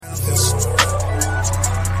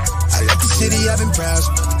lately I've been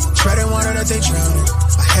browsing, treading water that they drowning.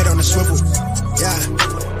 My head on a swivel, yeah.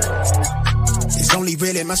 It's only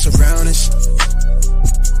really my surroundings.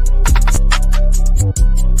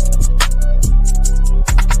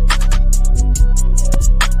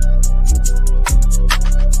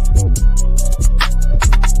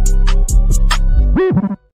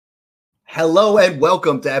 Hello and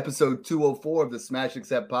welcome to episode 204 of the Smash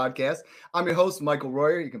Accept podcast. I'm your host, Michael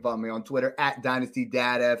Royer. You can follow me on Twitter at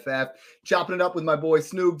DynastyDadFF. Chopping it up with my boy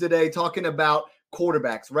Snoog today, talking about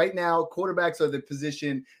quarterbacks. Right now, quarterbacks are the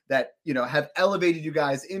position that, have elevated you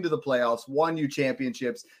guys into the playoffs, won you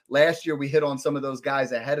championships. Last year, we hit on some of those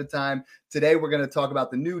guys ahead of time. Today, we're going to talk about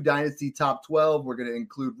the new Dynasty Top 12. We're going to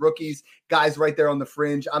include rookies, guys right there on the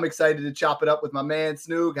fringe. I'm excited to chop it up with my man,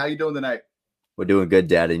 Snoog. How you doing tonight? We're doing good,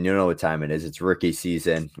 Dad, and you know what time it is. It's rookie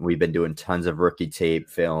season. We've been doing tons of rookie tape,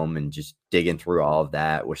 film, and just digging through all of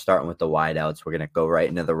that. We're starting with the wideouts. We're going to go right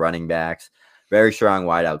into the running backs. Very strong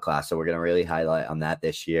wideout class, so we're going to really highlight on that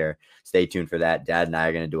this year. Stay tuned for that. Dad and I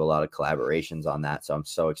are going to do a lot of collaborations on that, so I'm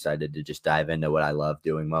so excited to just dive into what I love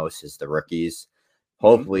doing most is the rookies.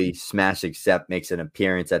 Hopefully, Smash Accept makes an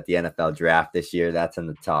appearance at the NFL draft this year. That's in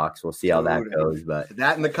the talks. We'll see how that goes. But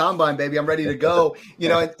that and the combine, baby, I'm ready to go.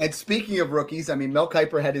 And speaking of rookies, I mean, Mel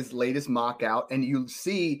Kiper had his latest mock out, and you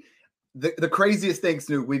see the craziest thing,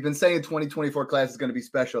 Snoop. We've been saying 2024 class is going to be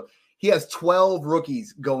special. He has 12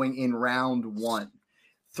 rookies going in round one.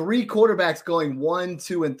 3 quarterbacks going 1,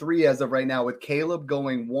 2, and 3 as of right now, with Caleb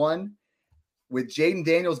going 1. With Jaden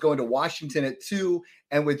Daniels going to Washington at 2,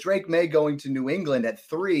 and with Drake May going to New England at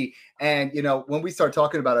 3. And, when we start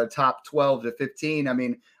talking about our top 12 to 15, I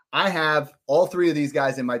mean, I have all 3 of these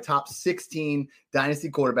guys in my top 16 dynasty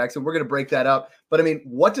quarterbacks, and we're going to break that up. But, I mean,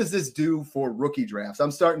 what does this do for rookie drafts?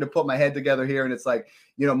 I'm starting to put my head together here, and it's like,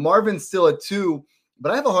 Marvin's still at 2,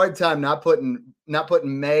 but I have a hard time not putting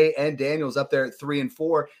May and Daniels up there at 3 and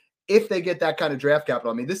 4. If they get that kind of draft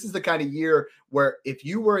capital. I mean, this is the kind of year where if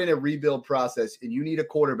you were in a rebuild process and you need a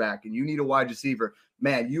quarterback and you need a wide receiver,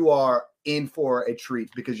 man, you are in for a treat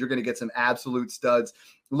because you're going to get some absolute studs.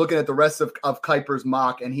 Looking at the rest of Kiper's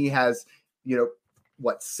mock, and he has,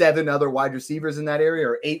 7 other wide receivers in that area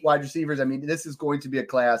or 8 wide receivers. I mean, this is going to be a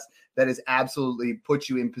class that is absolutely put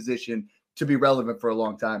you in position to be relevant for a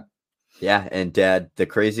long time. Yeah. And Dad, the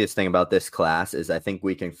craziest thing about this class is I think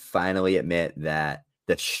we can finally admit that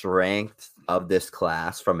the strength of this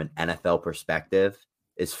class from an NFL perspective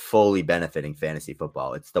is fully benefiting fantasy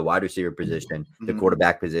football. It's the wide receiver position, the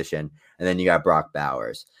quarterback position, and then you got Brock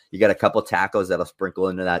Bowers. You got a couple tackles that'll sprinkle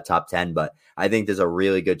into that top 10, but I think there's a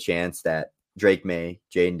really good chance that Drake May,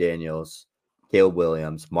 Jaden Daniels, Caleb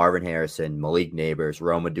Williams, Marvin Harrison, Malik Neighbors,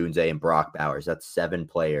 Rome Odunze, and Brock Bowers. That's 7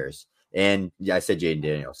 players. And I said Jaden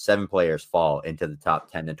Daniels. 7 players fall into the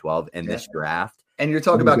top 10 to 12 in this draft. And you're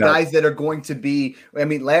talking about guys that are going to be, I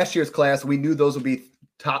mean, last year's class, we knew those would be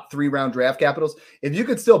top 3 round draft capitals. If you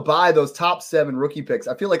could still buy those top 7 rookie picks,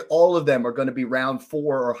 I feel like all of them are going to be round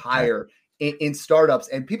 4 or higher in startups.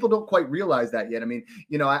 And people don't quite realize that yet. I mean,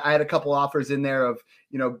 I had a couple offers in there of,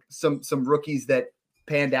 some rookies that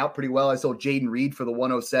panned out pretty well. I sold Jaden Reed for the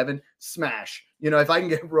 107. Smash. If I can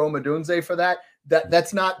get Rome Odunze for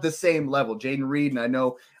that's not the same level. Jaden Reed, and I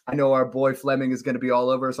know our boy Fleming is going to be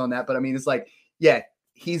all over us on that. But I mean, it's like, yeah,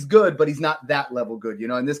 he's good, but he's not that level good,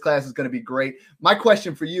 and this class is going to be great. My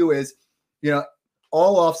question for you is,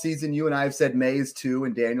 all offseason, you and I have said May is 2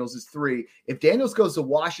 and Daniels is 3. If Daniels goes to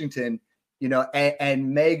Washington,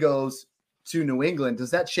 and May goes to New England, does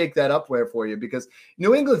that shake that up for you? Because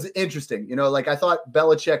New England's interesting. I thought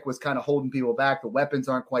Belichick was kind of holding people back. The weapons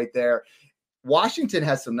aren't quite there. Washington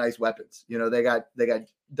has some nice weapons. They got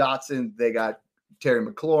Dotson, they got Terry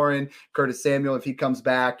McLaurin, Curtis Samuel, if he comes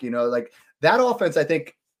back, that offense, I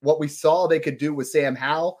think what we saw they could do with Sam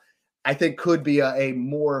Howell, I think could be a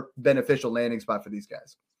more beneficial landing spot for these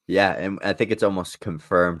guys. Yeah, and I think it's almost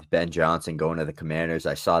confirmed Ben Johnson going to the Commanders.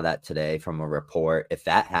 I saw that today from a report. If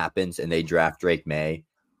that happens and they draft Drake May,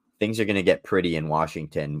 things are going to get pretty in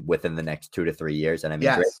Washington within the next 2 to 3 years. And I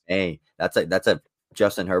mean, Drake May, that's a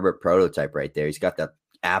Justin Herbert prototype right there. He's got the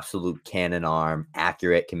absolute cannon arm,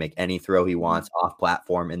 accurate, can make any throw he wants, off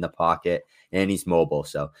platform, in the pocket, and he's mobile.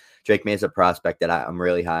 So Drake May is a prospect that I'm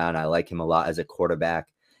really high on. I like him a lot as a quarterback.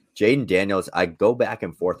 Jaden Daniels, I go back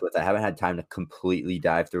and forth with. I haven't had time to completely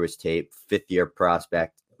dive through his tape. 5th-year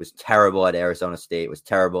prospect, was terrible at Arizona State, was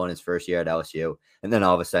terrible in his first year at LSU, and then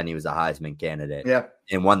all of a sudden he was a Heisman candidate. Yeah,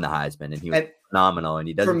 and won the Heisman, and he was phenomenal. And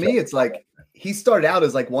he doesn't. For me, it's like he started out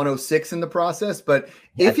as like 106 in the process, but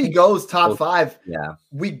if he goes top 5,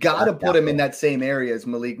 we got to put him in that same area as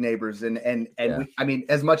Malik Neighbors, and I mean,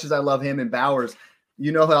 as much as I love him and Bowers,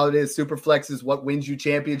 You know how it is. Superflex is what wins you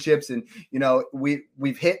championships. And,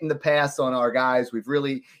 we've hit in the past on our guys.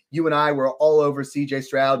 You and I were all over CJ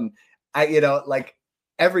Stroud. And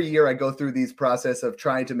every year I go through these process of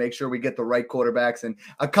trying to make sure we get the right quarterbacks. And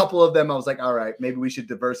a couple of them, I was like, all right, maybe we should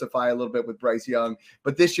diversify a little bit with Bryce Young.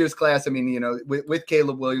 But this year's class, with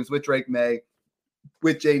Caleb Williams, with Drake May,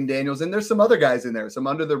 with Jaden Daniels, and there's some other guys in there, some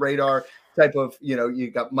under the radar type of,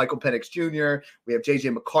 you got Michael Penix Jr., we have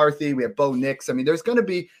JJ McCarthy, we have Bo Nix. There's going to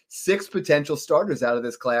be 6 potential starters out of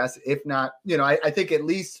this class. If not, I think at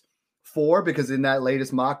least 4, because in that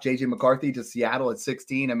latest mock, JJ McCarthy to Seattle at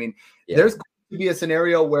 16. There's going to be a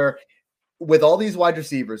scenario where with all these wide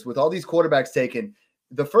receivers, with all these quarterbacks taken,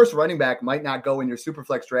 the first running back might not go in your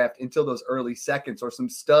Superflex draft until those early seconds, or some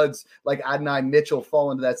studs like Adonai Mitchell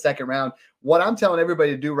fall into that second round. What I'm telling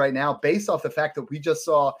everybody to do right now, based off the fact that we just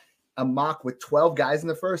saw a mock with 12 guys in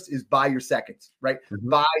the first, is buy your seconds, right? Mm-hmm.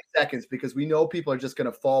 Buy seconds, because we know people are just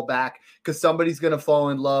going to fall back because somebody's going to fall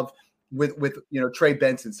in love with Trey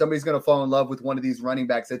Benson. Somebody's going to fall in love with one of these running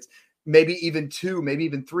backs. It's maybe even 2, maybe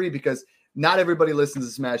even 3, because not everybody listens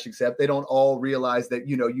to Smash Accept. They don't all realize that,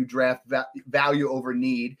 you draft value over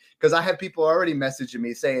need. Because I have people already messaging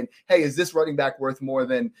me saying, hey, is this running back worth more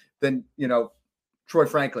than Troy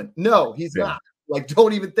Franklin? No, he's not.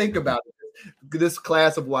 Don't even think about it. This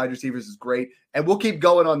class of wide receivers is great. And we'll keep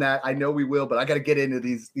going on that. I know we will, but I got to get into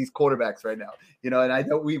these quarterbacks right now. And I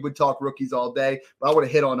know we would talk rookies all day, but I want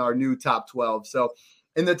to hit on our new top 12. So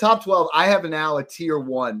in the top 12, I have now a tier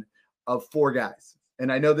 1 of 4 guys.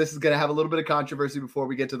 And I know this is going to have a little bit of controversy before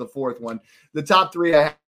we get to the 4th one. The top 3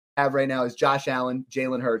 I have right now is Josh Allen,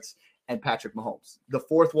 Jalen Hurts, and Patrick Mahomes. The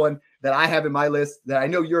 4th one that I have in my list, that I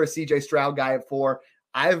know you're a CJ Stroud guy at 4,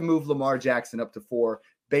 I have moved Lamar Jackson up to 4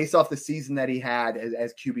 based off the season that he had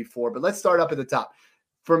as QB4. But let's start up at the top.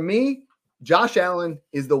 For me, Josh Allen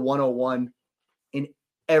is the 101 in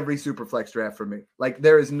every Superflex draft for me.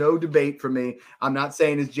 There is no debate for me. I'm not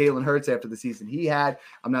saying it's Jalen Hurts after the season he had.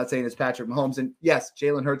 I'm not saying it's Patrick Mahomes. And yes,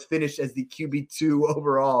 Jalen Hurts finished as the QB2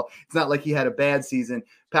 overall. It's not like he had a bad season.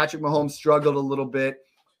 Patrick Mahomes struggled a little bit.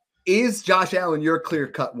 Is Josh Allen your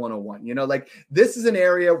clear-cut 101? This is an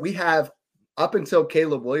area we have up until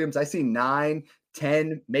Caleb Williams. I see 9,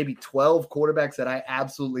 10, maybe 12 quarterbacks that I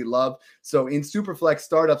absolutely love. So in Superflex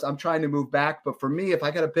startups, I'm trying to move back. But for me, if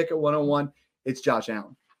I got to pick at 101, it's Josh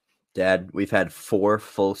Allen. Dad, we've had 4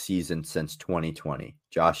 full seasons since 2020.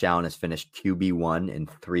 Josh Allen has finished QB1 in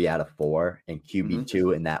 3 out of 4 and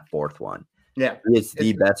QB2 in that 4th one. Yeah. He is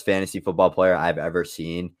the best fantasy football player I've ever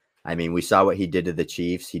seen. We saw what he did to the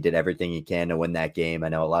Chiefs. He did everything he can to win that game. I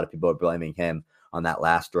know a lot of people are blaming him on that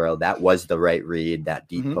last throw. That was the right read, that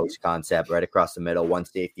deep post concept right across the middle, 1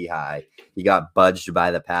 safety high. He got budged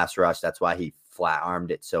by the pass rush. That's why he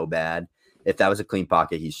flat-armed it so bad. If that was a clean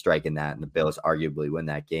pocket, he's striking that, and the Bills arguably win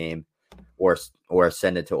that game or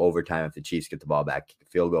send it to overtime if the Chiefs get the ball back,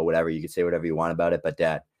 field goal, whatever. You can say whatever you want about it. But,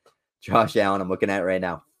 Dad, Josh Allen, I'm looking at right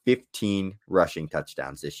now, 15 rushing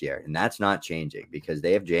touchdowns this year, and that's not changing because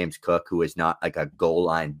they have James Cook, who is not like a goal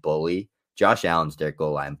line bully. Josh Allen's their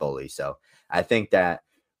goal line bully. So I think that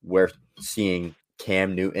we're seeing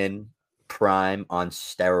Cam Newton prime on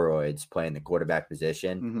steroids playing the quarterback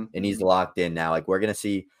position, and he's locked in now. We're going to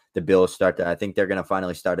see the Bills I think they're going to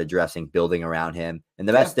finally start addressing building around him. And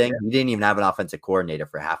the best thing, he didn't even have an offensive coordinator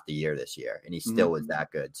for half the year this year, and he still was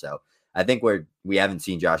that good. So I think we haven't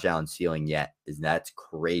seen Josh Allen's ceiling yet. That's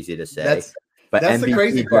crazy to say. That's MVP the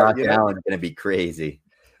crazy part. Josh Allen's going to be crazy.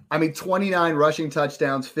 29 rushing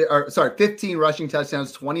touchdowns, 15 rushing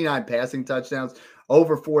touchdowns, 29 passing touchdowns,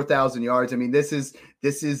 over 4,000 yards. This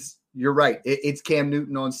is, you're right. It's Cam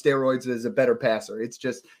Newton on steroids as a better passer. It's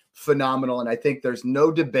just phenomenal. And I think there's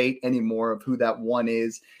no debate anymore of who that one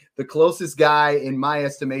is. The closest guy in my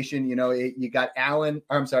estimation, you got Allen.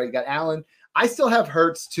 You got Allen. I still have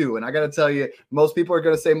Hurts too. And I got to tell you, most people are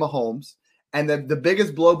going to say Mahomes. And the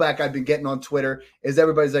biggest blowback I've been getting on Twitter is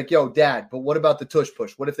everybody's like, yo, Dad, but what about the tush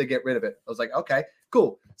push? What if they get rid of it? I was like, okay,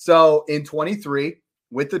 cool. So in 23,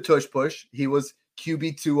 with the tush push, he was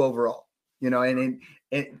QB2 overall, and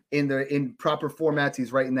in proper formats,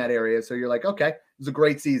 he's right in that area. So you're like, okay, it was a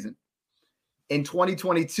great season. In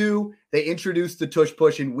 2022, they introduced the tush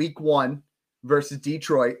push in week 1 versus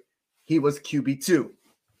Detroit. He was QB2.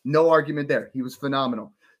 No argument there. He was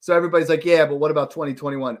phenomenal. So everybody's like, yeah, but what about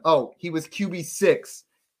 2021? Oh, he was QB6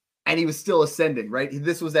 and he was still ascending, right?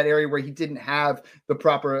 This was that area where he didn't have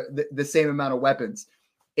the same amount of weapons.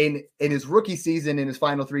 In his rookie season, in his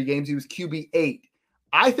final 3 games, he was QB8.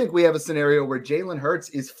 I think we have a scenario where Jalen Hurts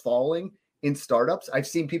is falling in startups. I've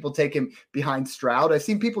seen people take him behind Stroud. I've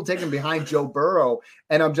seen people take him behind Joe Burrow.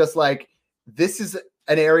 And I'm just like, this is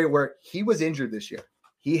an area where he was injured this year.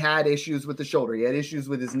 He had issues with the shoulder. He had issues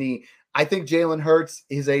with his knee. I think Jalen Hurts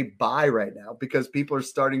is a buy right now because people are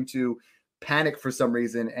starting to panic for some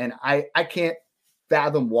reason. And I can't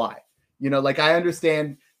fathom why. Like I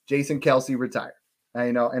understand Jason Kelsey retired.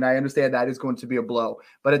 And I understand that is going to be a blow.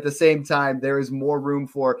 But at the same time, there is more room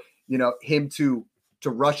for, him to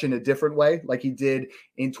rush in a different way like he did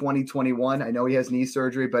in 2021. I know he has knee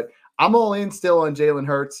surgery, but I'm all in still on Jalen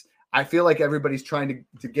Hurts. I feel like everybody's trying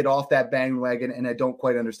to get off that bandwagon, and I don't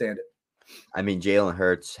quite understand it. I mean, Jalen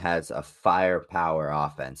Hurts has a firepower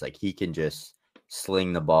offense. Like he can just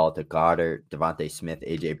sling the ball to Goddard, Devontae Smith,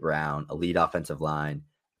 AJ Brown, elite offensive line.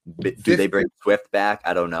 Do they bring Swift back?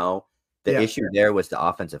 I don't know. The issue there was the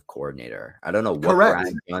offensive coordinator. I don't know what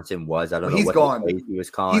Brian Johnson was. I don't know what gone. He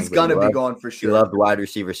was calling. He's going to be gone for sure. He loved wide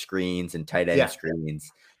receiver screens and tight end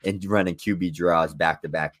screens and running QB draws,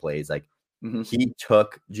 back-to-back plays. Like he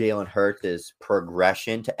took Jalen Hurts'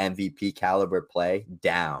 progression to MVP caliber play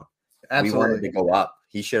down. Absolutely. We wanted to go up.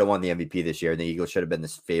 He should have won the MVP this year, and the Eagles should have been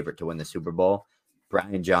this favorite to win the Super Bowl.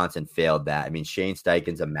 Brian Johnson failed that. I mean, Shane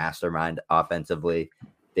Steichen's a mastermind offensively.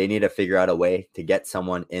 They need to figure out a way to get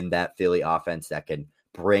someone in that Philly offense that can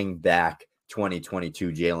bring back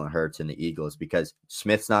 2022 Jalen Hurts and the Eagles, because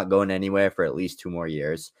Smith's not going anywhere for at least 2 more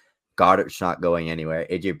years. Goddard's not going anywhere.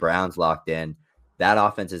 AJ Brown's locked in. That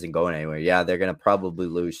offense isn't going anywhere. Yeah, they're going to probably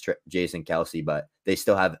lose Jason Kelsey, but they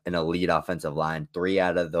still have an elite offensive line. 3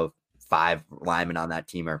 out of the 5 linemen on that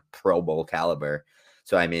team are Pro Bowl caliber.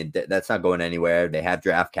 So, I mean, that's not going anywhere. They have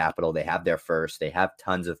draft capital. They have their first. They have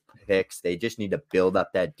tons of picks. They just need to build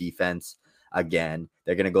up that defense again.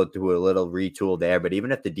 They're going to go through a little retool there. But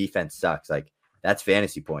even if the defense sucks, like that's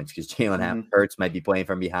fantasy points because Jalen Hurts might be playing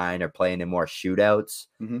from behind or playing in more shootouts.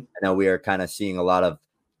 I know we are kind of seeing a lot of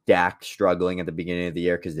Dak struggling at the beginning of the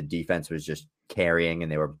year because the defense was just carrying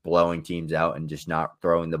and they were blowing teams out and just not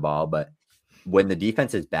throwing the ball. But when the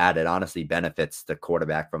defense is bad, it honestly benefits the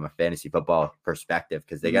quarterback from a fantasy football perspective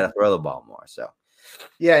because they got to throw the ball more. So,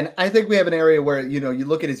 yeah, and I think we have an area where, you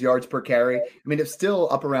look at his yards per carry. I mean, it's still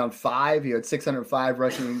up around 5. He had 605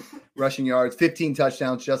 rushing yards, 15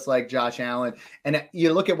 touchdowns, just like Josh Allen. And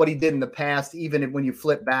you look at what he did in the past, even when you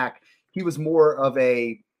flip back, he was more of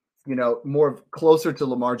a, more closer to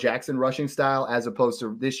Lamar Jackson rushing style as opposed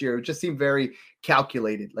to this year. It just seemed very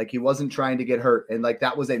calculated. Like he wasn't trying to get hurt. And like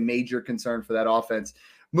that was a major concern for that offense.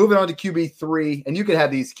 Moving on to QB3, and you could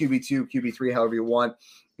have these QB2, QB3, however you want.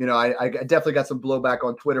 I definitely got some blowback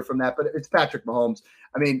on Twitter from that, but it's Patrick Mahomes.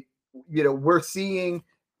 I mean, we're seeing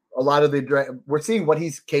a lot of we're seeing what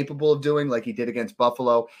he's capable of doing, like he did against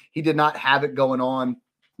Buffalo. He did not have it going on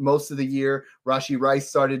most of the year. Rashee Rice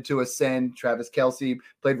started to ascend. Travis Kelce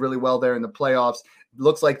played really well there in the playoffs.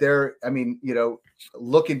 Looks like they're,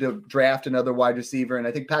 looking to draft another wide receiver. And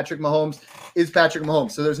I think Patrick Mahomes is Patrick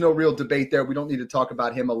Mahomes. So there's no real debate there. We don't need to talk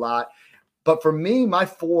about him a lot. But for me, my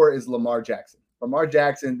 4 is Lamar Jackson. Lamar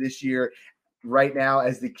Jackson this year, right now,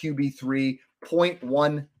 as the QB3,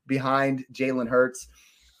 0.1 behind Jalen Hurts.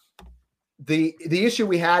 The issue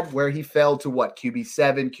we had where he fell to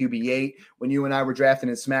QB7, QB8, when you and I were drafting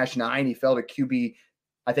in Smash 9, he fell to QB,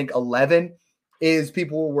 I think 11, is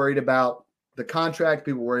people were worried about the contract,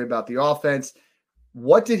 people were worried about the offense.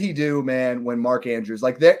 What did he do, man, when Mark Andrews,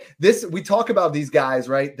 we talk about these guys,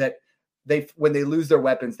 right, that when they lose their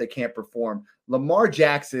weapons, they can't perform. Lamar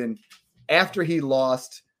Jackson, after he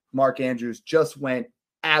lost Mark Andrews, just went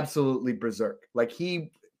absolutely berserk. Like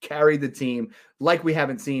he carried the team like we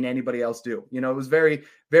haven't seen anybody else do. It was very,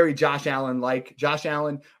 very Josh Allen-like. Josh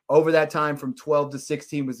Allen over that time from 12 to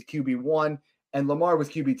 16 was the QB1 and Lamar was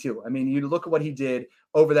QB2. I mean, you look at what he did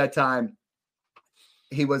over that time.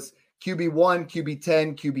 He was QB1,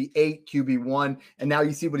 QB10, QB8, QB1, and now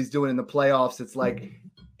you see what he's doing in the playoffs. It's like,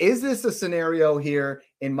 is this a scenario here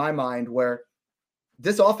in my mind where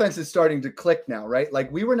this offense is starting to click now, right?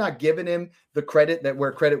 Like we were not giving him the credit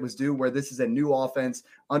where credit was due, where this is a new offense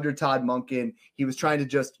under Todd Monken. He was trying to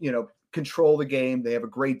just, control the game. They have a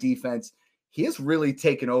great defense. He has really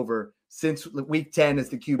taken over since week 10 as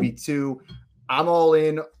the QB2. I'm all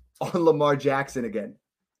in on Lamar Jackson again.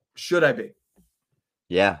 Should I be?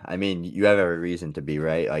 Yeah, I mean, you have every reason to be,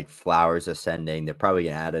 right? Like Flowers ascending. They're probably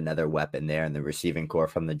going to add another weapon there in the receiving core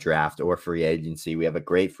from the draft or free agency. We have a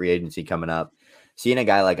great free agency coming up. Seeing a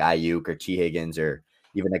guy like Ayuk or T. Higgins or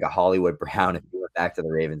even like a Hollywood Brown, if he went back to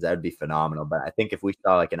the Ravens, that would be phenomenal. But I think if we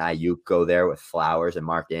saw like an Ayuk go there with Flowers and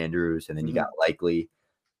Mark Andrews, and then you got Likely,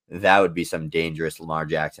 that would be some dangerous Lamar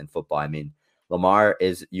Jackson football. I mean, Lamar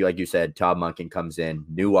is, like you said, Todd Monken comes in,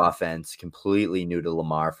 new offense, completely new to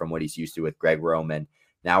Lamar from what he's used to with Greg Roman.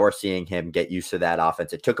 Now we're seeing him get used to that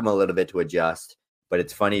offense. It took him a little bit to adjust. But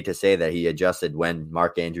it's funny to say that he adjusted when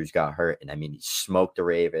Mark Andrews got hurt. And I mean, he smoked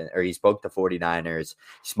he smoked the 49ers,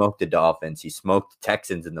 he smoked the Dolphins, he smoked the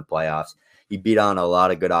Texans in the playoffs. He beat on a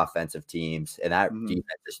lot of good offensive teams, and that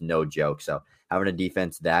defense is no joke. So having a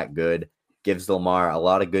defense that good gives Lamar a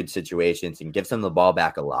lot of good situations and gives him the ball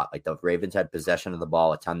back a lot. Like the Ravens had possession of the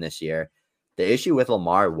ball a ton this year. The issue with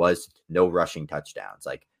Lamar was no rushing touchdowns.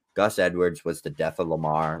 Like Gus Edwards was the death of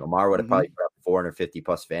Lamar. Lamar would have probably put up 450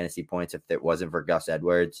 plus fantasy points if it wasn't for Gus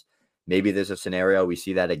Edwards. Maybe there's a scenario we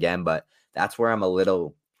see that again, but that's where I'm a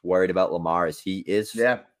little worried about Lamar is he's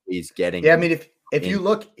getting. Yeah, I mean, if you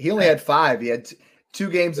look, he only had 5. He had 2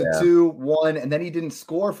 games of 2, 1, and then he didn't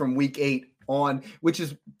score from week 8 on, which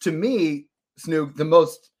is to me, Snoop, the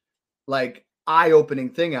most like eye-opening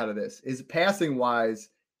thing out of this is passing wise.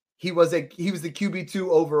 He was the QB2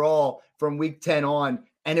 overall from week 10 on,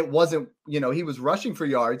 and it wasn't, he was rushing for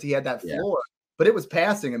yards. He had that floor, but it was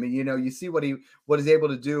passing. I mean, you see what he's able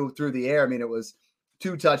to do through the air. I mean, it was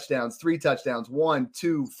 2 touchdowns, 3 touchdowns, 1,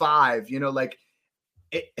 2, 5,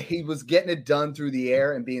 he was getting it done through the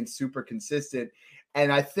air and being super consistent.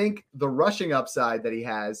 And I think the rushing upside that he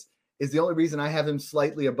has is the only reason I have him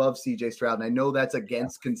slightly above CJ Stroud. And I know that's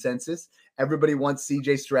against consensus. Everybody wants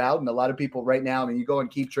CJ Stroud. And a lot of people right now, I mean, you go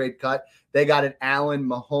and keep trade cut, they got it Allen,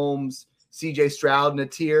 Mahomes, CJ Stroud in a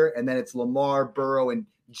tier. And then it's Lamar, Burrow, and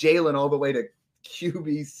Jalen all the way to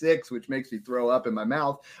QB6, which makes me throw up in my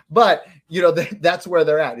mouth. But, that's where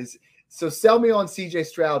they're at. So sell me on CJ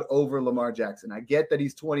Stroud over Lamar Jackson. I get that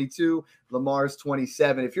he's 22, Lamar's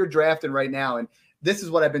 27. If you're drafting right now, and this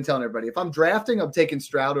is what I've been telling everybody, if I'm drafting, I'm taking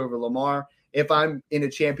Stroud over Lamar. If I'm in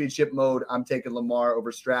a championship mode, I'm taking Lamar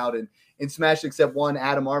over Stroud. And in Smash Except One,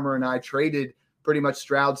 Adam Armour and I traded pretty much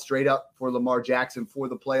Stroud straight up for Lamar Jackson for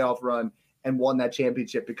the playoff run and won that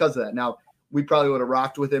championship because of that. Now, we probably would have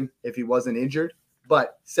rocked with him if he wasn't injured,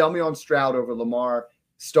 but sell me on Stroud over Lamar.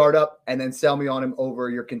 Start up and then sell me on him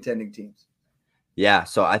over your contending teams. Yeah,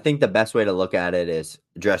 so I think the best way to look at it is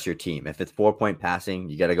address your team. If it's 4-point passing,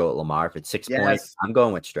 you got to go with Lamar. If it's 6 points, I'm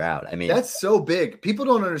going with Stroud. I mean, that's so big. People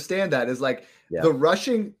don't understand that. Is like the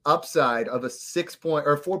rushing upside of a 6-point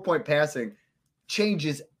or 4-point passing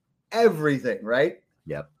changes everything, right?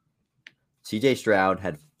 Yep. CJ Stroud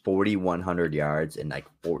had 4,100 yards in like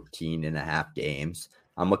 14 and a half games.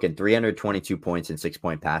 I'm looking 322 points in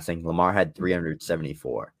 6-point passing. Lamar had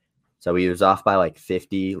 374. So he was off by like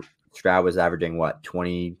 50. Stroud was averaging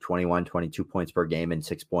 20, 21, 22 points per game in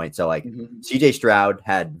 6 points. So like CJ Stroud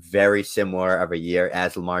had very similar of a year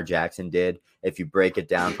as Lamar Jackson did. If you break it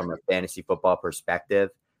down from a fantasy football perspective,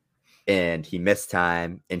 and he missed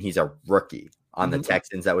time and he's a rookie on the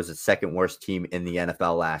Texans. That was the second worst team in the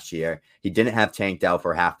NFL last year. He didn't have Tank Dell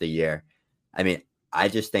for half the year. I mean, I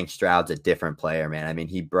just think Stroud's a different player, man. I mean,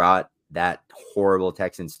 he brought that horrible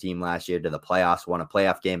Texans team last year to the playoffs, won a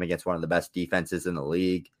playoff game against one of the best defenses in the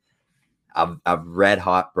league. A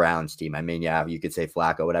red-hot Browns team. I mean, yeah, you could say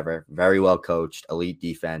Flacco, whatever. Very well coached, elite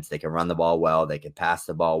defense. They can run the ball well. They can pass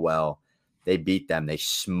the ball well. They beat them. They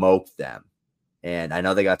smoked them. And I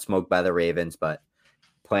know they got smoked by the Ravens, but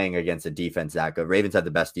playing against a defense that good. Ravens had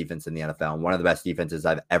the best defense in the NFL, and one of the best defenses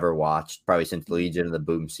I've ever watched, probably since the Legion of the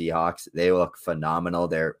Boom Seahawks. They look phenomenal.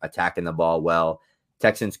 They're attacking the ball well.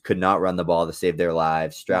 Texans could not run the ball to save their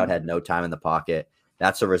lives. Stroud had no time in the pocket.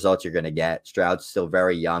 That's the result you're going to get. Stroud's still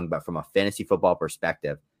very young, but from a fantasy football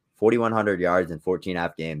perspective, 4,100 yards in 14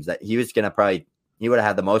 half games, that he was going to he would have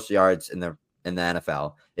had the most yards in the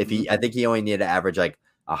NFL. I think he only needed to average like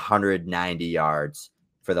 190 yards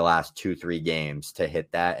for the last 2-3 games to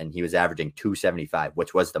hit that. And he was averaging 275,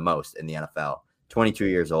 which was the most in the NFL. 22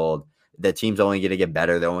 years old. The team's only going to get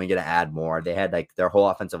better. They're only going to add more. They had their whole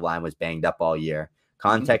offensive line was banged up all year.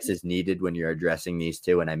 Context is needed when you're addressing these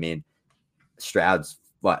two. And I mean, Stroud's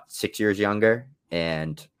 6 years younger,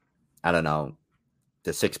 and I don't know,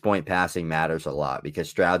 the 6-point passing matters a lot because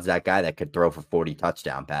Stroud's that guy that could throw for 40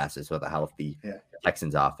 touchdown passes with a healthy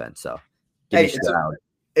Texans offense. So give me Stroud.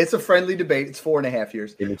 It's a friendly debate. It's 4.5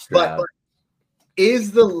 years. But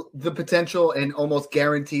is the potential and almost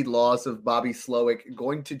guaranteed loss of Bobby Slowick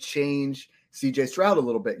going to change CJ Stroud a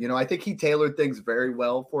little bit? I think he tailored things very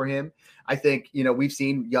well for him. I think, we've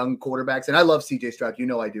seen young quarterbacks, and I love CJ Stroud.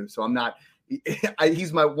 I do. So I'm not.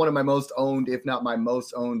 He's one of my most owned, if not my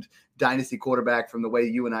most owned dynasty quarterback from the way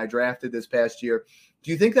you and I drafted this past year.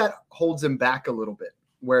 Do you think that holds him back a little bit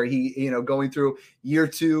where he, going through year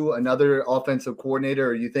 2, another offensive coordinator,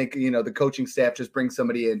 or you think, the coaching staff just brings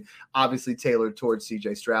somebody in obviously tailored towards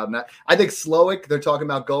CJ Stroud? And I think Slowick, they're talking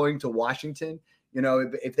about going to Washington.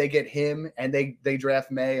 If they get him and they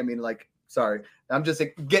draft May, I mean, sorry, I'm just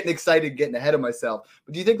getting excited, getting ahead of myself.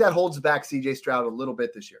 But do you think that holds back CJ Stroud a little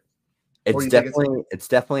bit this year? Or you think It's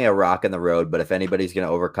definitely a rock in the road, but if anybody's going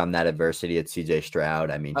to overcome that adversity, it's CJ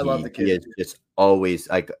Stroud. I mean, I love the kid. he is just always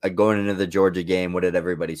like going into the Georgia game. What did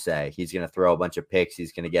everybody say? He's going to throw a bunch of picks.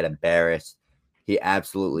 He's going to get embarrassed. He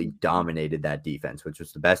absolutely dominated that defense, which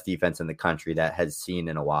was the best defense in the country that has seen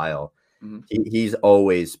in a while. He's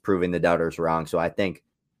always proving the doubters wrong. So I think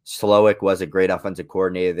Slowick was a great offensive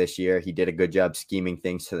coordinator this year. He did a good job scheming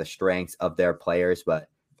things to the strengths of their players, but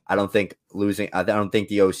I don't think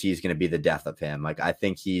the OC is going to be the death of him. Like, I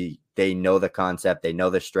think they know the concept. They know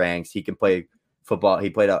the strengths. He can play football. He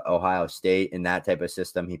played at Ohio State in that type of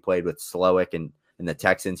system. He played with Slowick and the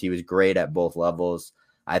Texans. He was great at both levels.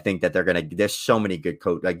 I think that there's so many good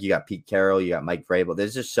coaches. Like, you got Pete Carroll, you got Mike Vrabel.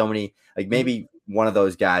 There's just so many, like, maybe one of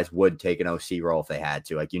those guys would take an OC role if they had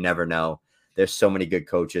to. Like, you never know. There's so many good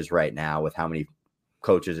coaches right now with how many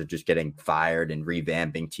coaches are just getting fired and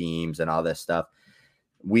revamping teams and all this stuff.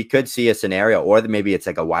 We could see a scenario, or maybe it's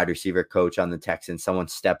like a wide receiver coach on the Texans. Someone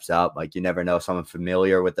steps up. Like, you never know, someone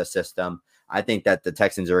familiar with the system. I think that the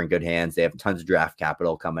Texans are in good hands. They have tons of draft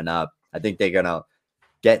capital coming up. I think they're going to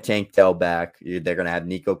get Tank Dell back. They're going to have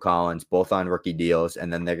Nico Collins, both on rookie deals.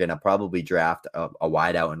 And then they're going to probably draft a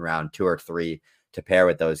wideout in round 2 or 3 to pair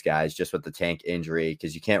with those guys, just with the Tank injury,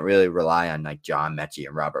 because you can't really rely on like John Mechie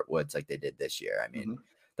and Robert Woods like they did this year. I mean,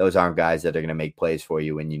 those aren't guys that are going to make plays for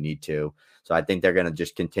you when you need to. So I think they're going to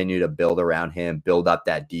just continue to build around him, build up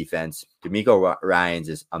that defense. D'Amico Ryans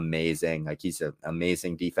is amazing. Like, he's an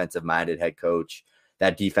amazing defensive-minded head coach.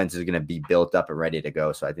 That defense is going to be built up and ready to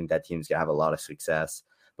go. So I think that team's going to have a lot of success.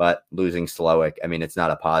 But losing Slowick, I mean, it's not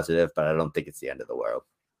a positive, but I don't think it's the end of the world.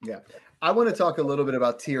 Yeah. I want to talk a little bit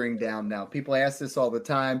about tearing down now. People ask this all the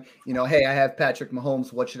time, hey, I have Patrick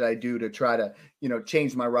Mahomes. What should I do to try to,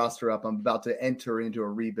 change my roster up? I'm about to enter into a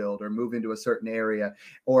rebuild or move into a certain area.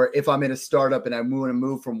 Or if I'm in a startup and I want to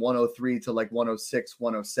move from 103 to like 106,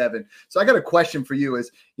 107. So I got a question for you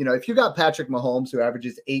is, if you got Patrick Mahomes, who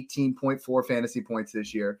averages 18.4 fantasy points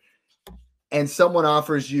this year, and someone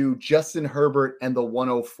offers you Justin Herbert and the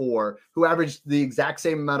 104, who averaged the exact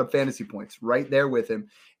same amount of fantasy points right there with him.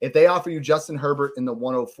 If they offer you Justin Herbert in the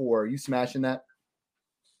 104, are you smashing that?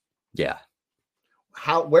 Yeah.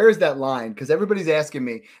 Where is that line? Because everybody's asking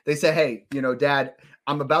me. They say, hey, Dad,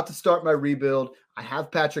 I'm about to start my rebuild. I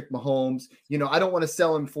have Patrick Mahomes. I don't want to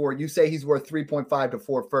sell him for, you say he's worth 3.5 to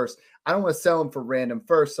 4 first. I don't want to sell him for random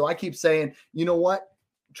first. So I keep saying, you know what?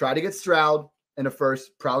 Try to get Stroud in a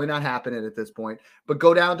first, probably not happening at this point, but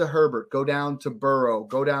go down to Herbert, go down to Burrow,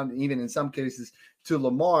 go down even in some cases to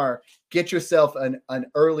Lamar, get yourself an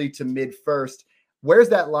early to mid first. Where's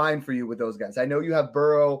that line for you with those guys? I know you have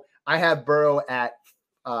Burrow. I have Burrow at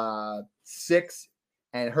 6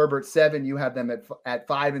 and Herbert 7. You have them at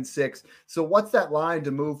 5 and 6. So what's that line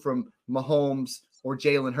to move from Mahomes or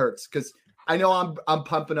Jalen Hurts? Because I know I'm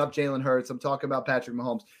pumping up Jalen Hurts. I'm talking about Patrick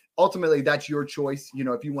Mahomes. Ultimately, that's your choice.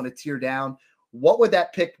 If you want to tear down, what would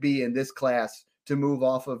that pick be in this class to move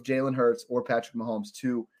off of Jalen Hurts or Patrick Mahomes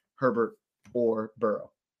to Herbert or Burrow?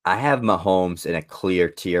 I have Mahomes in a clear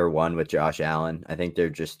tier 1 with Josh Allen. I think they're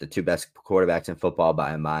just the 2 best quarterbacks in football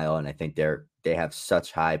by a mile, and I think they have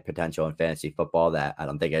such high potential in fantasy football that I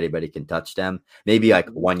don't think anybody can touch them. Maybe like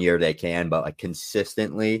one year they can, but like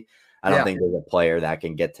consistently, I don't think there's a player that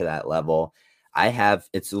can get to that level.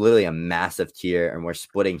 It's literally a massive tier, and we're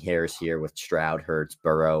splitting hairs here with Stroud, Hurts,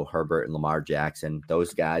 Burrow, Herbert, and Lamar Jackson.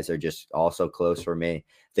 Those guys are just also close for me.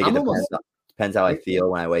 I think it depends how I feel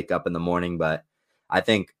when I wake up in the morning, but I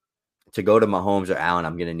think to go to Mahomes or Allen,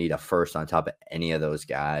 I'm going to need a first on top of any of those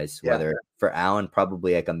guys. Yeah. Whether for Allen,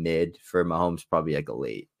 probably like a mid, for Mahomes, probably like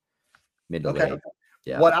a mid to late.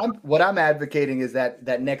 Yeah. What I'm advocating is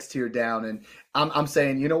that next tier down, and I'm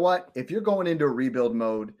saying, you know what? If you're going into a rebuild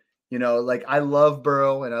mode, like I love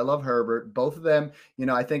Burrow and I love Herbert. Both of them,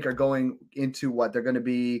 I think are going into what they're going to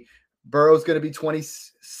be. Burrow's going to be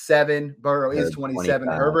 27. Burrow is 27.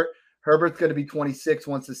 25. Herbert's going to be 26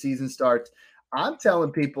 once the season starts. I'm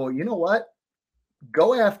telling people, you know what?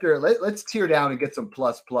 Go after, let's tear down and get some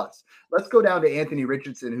plus. Let's go down to Anthony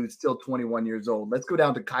Richardson, who's still 21 years old. Let's go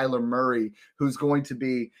down to Kyler Murray, who's going to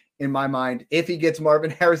be, in my mind, if he gets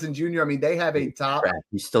Marvin Harrison Jr., I mean, they have a top.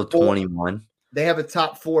 He's still 21. They have a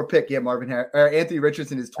top 4 pick. Yeah, Anthony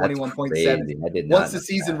Richardson is 21.7. Once the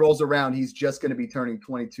season rolls around, he's just going to be turning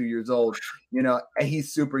 22 years old. And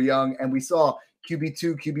he's super young. And we saw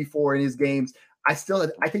QB2, QB4 in his games. I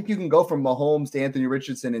think you can go from Mahomes to Anthony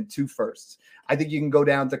Richardson in 2 firsts. I think you can go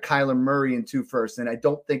down to Kyler Murray in 2 firsts. And I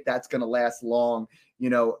don't think that's going to last long,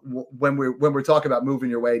 when we're talking about moving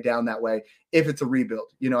your way down that way, if it's a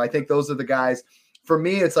rebuild. I think those are the guys. For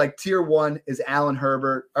me, it's like tier 1 is Allen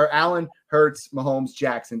Hurts, Mahomes,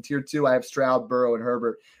 Jackson. Tier 2, I have Stroud, Burrow, and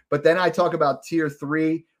Herbert. But then I talk about tier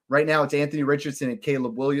 3. Right now, it's Anthony Richardson and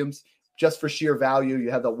Caleb Williams. Just for sheer value,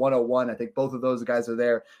 you have the 101. I think both of those guys are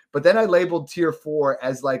there. But then I labeled tier 4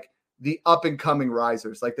 as like the up-and-coming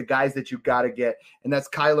risers, like the guys that you got to get. And that's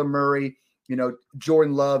Kyler Murray,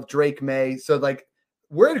 Jordan Love, Drake May. So, like,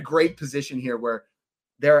 we're in a great position here where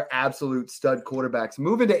they're absolute stud quarterbacks.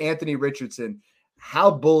 Moving to Anthony Richardson,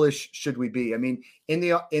 how bullish should we be? I mean, in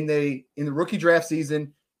the rookie draft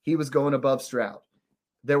season, he was going above Stroud.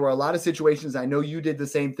 There were a lot of situations. I know you did the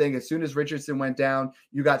same thing. As soon as Richardson went down,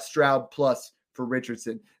 you got Stroud plus for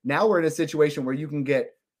Richardson. Now we're in a situation where you can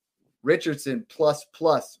get Richardson plus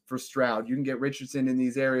for Stroud. You can get Richardson in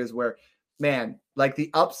these areas where, man, like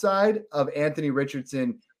the upside of Anthony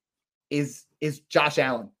Richardson is Josh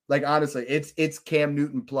Allen. Like, honestly, it's Cam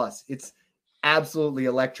Newton plus. It's absolutely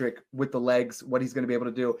electric with the legs, what he's going to be able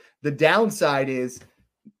to do. The downside is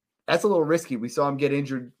that's a little risky. We saw him get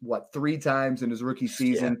injured, 3 times in his rookie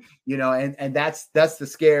season, and that's the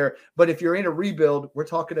scare. But if you're in a rebuild, we're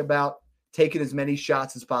talking about taking as many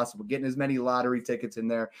shots as possible, getting as many lottery tickets in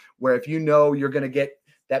there, where if you're going to get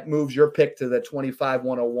that moves your pick to the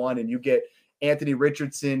 25-101 and you get Anthony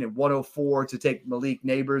Richardson and 104 to take Malik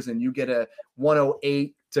Neighbors and you get a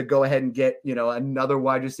 108 to go ahead and get, another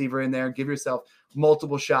wide receiver in there and give yourself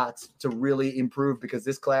multiple shots to really improve, because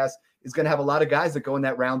this class is going to have a lot of guys that go in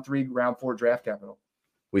that round 3, round 4 draft capital.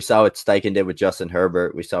 We saw what Steichen did with Justin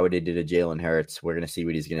Herbert. We saw what he did to Jalen Hurts. We're going to see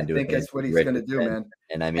what he's going to do. I think that's what he's going to do, man.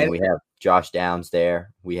 And I mean, we have Josh Downs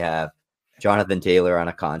there. We have Jonathan Taylor on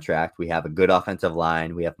a contract. We have a good offensive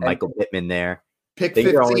line. We have Michael Pittman there. Pick Things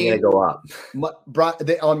 15. are only going to go up.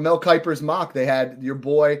 On Mel Kiper's mock, they had your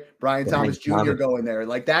boy Brian Thomas Jr. going there.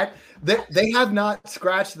 Like that, they have not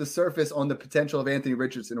scratched the surface on the potential of Anthony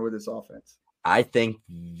Richardson or this offense. I think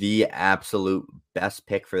the absolute best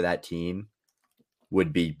pick for that team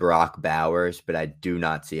would be Brock Bowers, but I do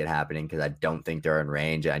not see it happening because I don't think they're in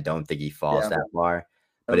range. And I don't think he falls that far.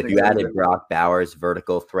 But if you added Brock Bowers,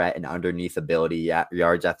 vertical threat, and underneath ability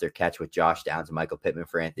yards after catch with Josh Downs and Michael Pittman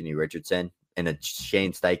for Anthony Richardson in a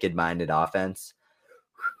Shane Steichen-minded offense,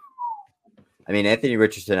 I mean, Anthony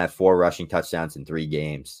Richardson had 4 rushing touchdowns in 3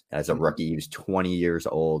 games as a rookie. He was 20 years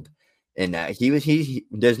old. And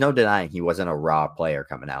there's no denying he wasn't a raw player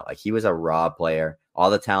coming out. Like, he was a raw player, all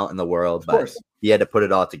the talent in the world, but he had to put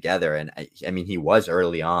it all together. And I mean, he was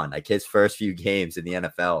early on, like his first few games in the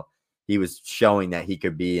NFL, he was showing that he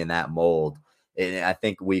could be in that mold. And I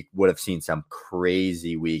think we would have seen some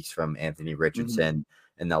crazy weeks from Anthony Richardson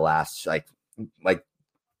in the last, like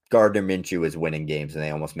Gardner Minshew was winning games and they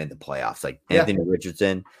almost made the playoffs. Like Anthony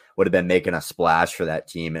Richardson would have been making a splash for that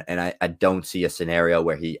team. And I don't see a scenario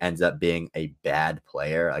where he ends up being a bad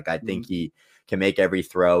player. Like, I think he can make every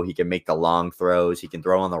throw. He can make the long throws. He can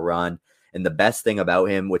throw on the run. And the best thing about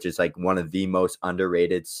him, which is like one of the most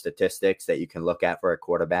underrated statistics that you can look at for a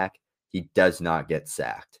quarterback, he does not get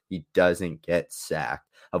sacked. He doesn't get sacked.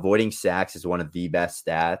 Avoiding sacks is one of the best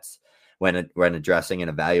stats when addressing and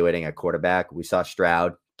evaluating a quarterback. We saw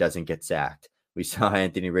Stroud doesn't get sacked. We saw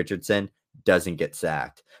Anthony Richardson doesn't get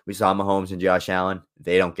sacked. We saw Mahomes and Josh Allen.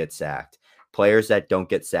 They don't get sacked. Players that don't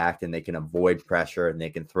get sacked and they can avoid pressure and they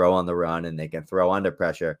can throw on the run and they can throw under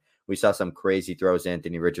pressure. We saw some crazy throws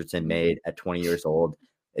Anthony Richardson made at 20 years old.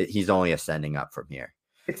 He's only ascending up from here.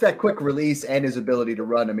 It's that quick release and his ability to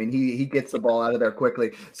run. I mean, he gets the ball out of there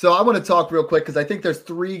quickly. So I want to talk real quick because I think there's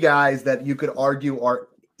 3 guys that you could argue are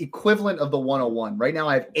equivalent of the 101. Right now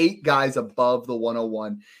I have 8 guys above the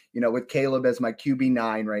 101, with Caleb as my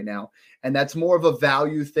QB9 right now. And that's more of a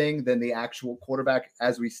value thing than the actual quarterback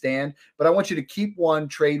as we stand. But I want you to keep one,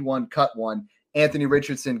 trade one, cut one. Anthony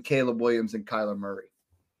Richardson, Caleb Williams, and Kyler Murray.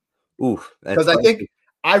 Because I think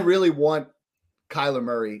I really want Kyler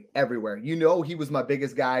Murray everywhere. He was my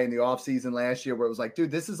biggest guy in the offseason last year where it was like,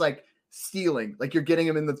 dude, this is like stealing. Like, you're getting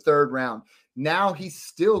him in the 3rd round. Now he's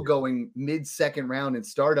still going mid-second round in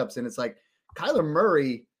startups. And it's like Kyler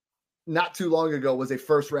Murray not too long ago was a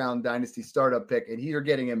 1st round Dynasty startup pick, and you're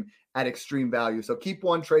getting him at extreme value. So keep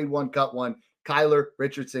one, trade one, cut one. Kyler,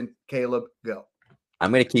 Richardson, Caleb, go.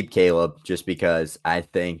 I'm going to keep Caleb just because I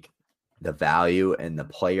think the value and the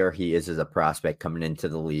player he is as a prospect coming into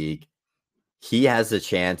the league, he has a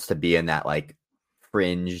chance to be in that like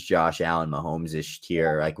fringe Josh Allen, Mahomes-ish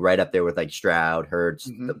tier, like right up there with like Stroud, Hurts,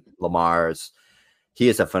 the Lamars. He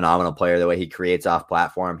is a phenomenal player, the way he creates off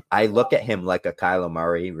platform. I look at him like a Kyler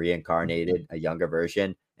Murray reincarnated, a younger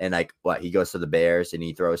version. And like he goes to the Bears and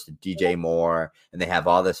he throws to DJ Moore and they have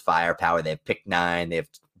all this firepower. They have pick 9. They have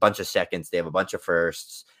a bunch of seconds. They have a bunch of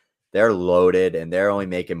firsts. they're loaded and they're only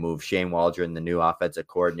making moves. Shane Waldron, the new offensive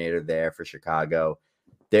coordinator there for Chicago,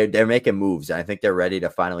 they're making moves. And I think they're ready to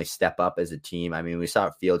finally step up as a team. I mean, we saw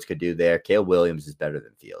what Fields could do there. Caleb Williams is better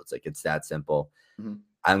than Fields. Like, it's that simple. Mm-hmm.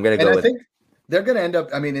 I'm going to and go I with. think they're going to end up.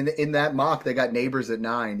 I mean, in that mock, they got Neighbors at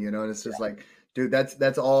 9. And it's just like, dude,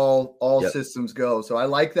 that's all systems go. So I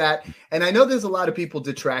like that. And I know there's a lot of people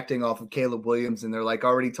detracting off of Caleb Williams, and they're like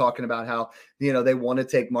already talking about how, they want to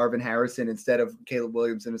take Marvin Harrison instead of Caleb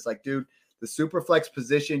Williams. And it's like, dude, the super flex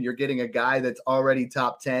position, you're getting a guy that's already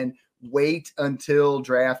top 10. Wait until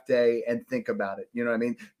draft day and think about it. You know what I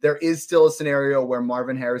mean? There is still a scenario where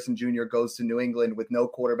Marvin Harrison Jr. goes to New England with no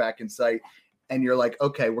quarterback in sight. And you're like,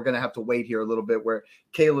 okay, we're going to have to wait here a little bit, where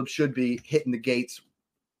Caleb should be hitting the gates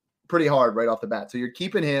pretty hard right off the bat. So you're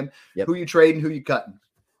keeping him. Yep. Who you trading, who you cutting?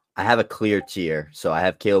 I have a clear tier. So I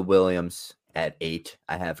have Caleb Williams at 8.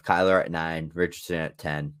 I have Kyler at 9, Richardson at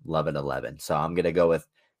 10, Love at 11. So I'm going to go with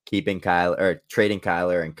keeping Kyler, or trading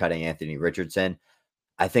Kyler and cutting Anthony Richardson.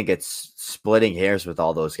 I think it's splitting hairs with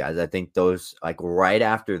all those guys. I think those, like, right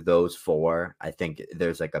after those 4, I think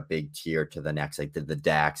there's like a big tier to the next, like the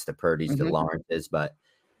Dax, the Purdy's, the Lawrences. But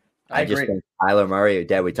I just think Kyler Murray,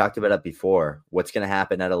 Dad, we talked about it before. What's going to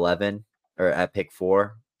happen at 11 or at pick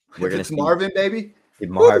 4? We're going to see Marvin, baby.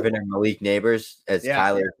 Marvin and Malik Neighbors as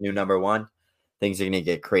Kyler's new number 1. Things are going to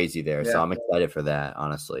get crazy there. So I'm excited for that,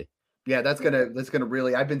 honestly. Yeah, that's gonna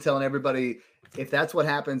really. I've been telling everybody, if that's what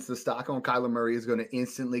happens, the stock on Kyler Murray is going to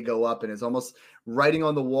instantly go up, and it's almost writing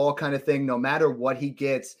on the wall kind of thing. No matter what he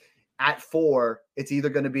gets at 4, it's either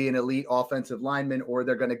going to be an elite offensive lineman, or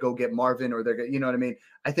they're going to go get Marvin, or they're going, you know what I mean?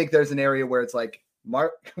 I think there's an area where it's like,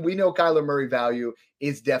 we know Kyler Murray value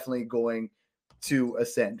is definitely going to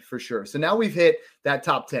ascend for sure. So now we've hit that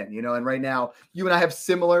top 10, and right now you and I have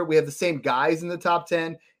we have the same guys in the top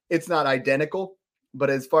 10. It's not identical. But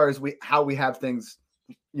as far as how we have things,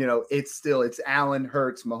 it's Allen,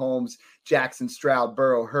 Hurts, Mahomes, Jackson, Stroud,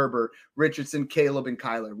 Burrow, Herbert, Richardson, Caleb, and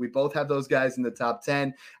Kyler. We both have those guys in the top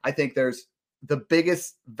 10. I think there's the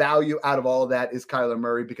biggest value out of all of that is Kyler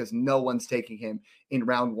Murray, because no one's taking him in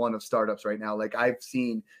round 1 of startups right now. Like, I've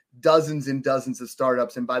seen dozens and dozens of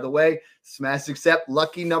startups. And by the way, Smash Accept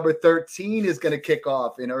Lucky number 13 is going to kick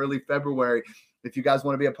off in early February. If you guys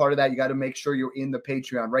want to be a part of that, you got to make sure you're in the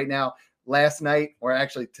Patreon right now. Last night, or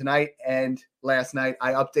actually tonight and last night,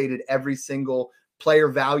 I updated every single player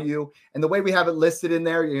value. And the way we have it listed in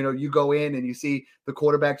there, you go in and you see the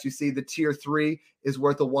quarterbacks, you see the tier 3 is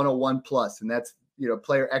worth a 101 plus. And that's,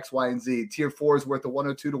 player X, Y, and Z. Tier 4 is worth a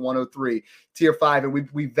 102 to 103. Tier 5, and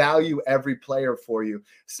we value every player for you.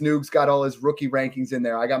 Snoog's got all his rookie rankings in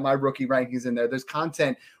there. I got my rookie rankings in there. There's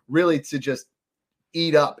content really to just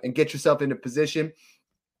eat up and get yourself into position.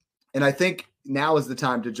 And I think now is the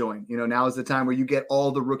time to join. Now is the time where you get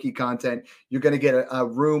all the rookie content. You're going to get a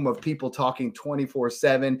room of people talking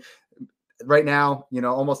 24/7. Right now,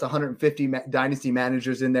 almost 150 Dynasty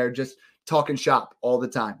managers in there just talking shop all the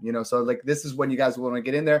time. So like, this is when you guys want to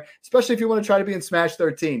get in there, especially if you want to try to be in Smash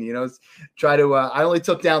 13. Try to. I only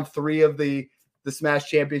took down 3 of the Smash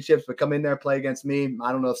championships, but come in there, play against me.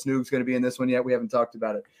 I don't know if Snoog's going to be in this one yet. We haven't talked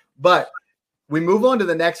about it, but we move on to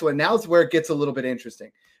the next one. Now is where it gets a little bit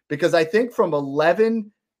interesting. Because I think from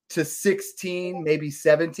 11 to 16, maybe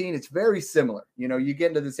 17, it's very similar. You get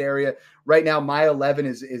into this area right now. My 11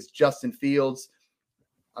 is Justin Fields.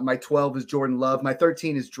 My 12 is Jordan Love. My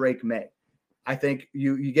 13 is Drake May. I think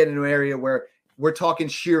you get into an area where we're talking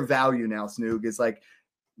sheer value now, Snoog. It's like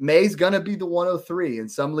May's going to be the 103 in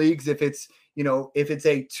some leagues. If it's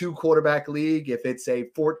a 2 quarterback league, if it's a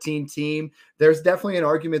 14 team, there's definitely an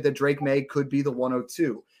argument that Drake May could be the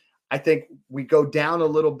 102. I think we go down a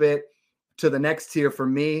little bit to the next tier for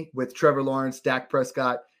me with Trevor Lawrence, Dak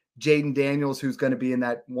Prescott, Jaden Daniels, who's going to be in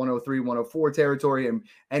that 103, 104 territory,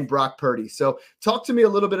 and Brock Purdy. So talk to me a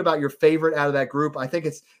little bit about your favorite out of that group. I think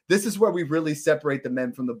this is where we really separate the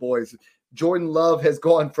men from the boys. Jordan Love has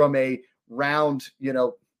gone from a round,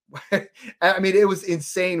 I mean, it was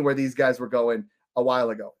insane where these guys were going a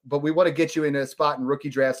while ago. But we want to get you in a spot in rookie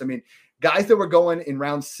drafts. I mean, guys that were going in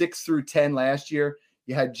round 6 through 10 last year,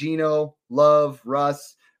 you had Geno, Love,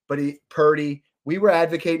 Russ, Purdy. We were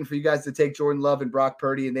advocating for you guys to take Jordan Love and Brock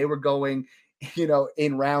Purdy, and they were going,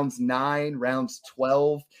 in rounds 9, rounds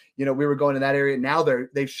 12. We were going in that area. Now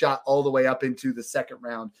they've shot all the way up into the second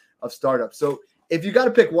round of startups. So if you got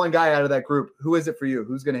to pick one guy out of that group, who is it for you?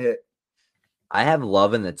 Who's going to hit? I have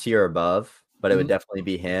Love in the tier above, but it would definitely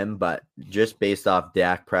be him. But just based off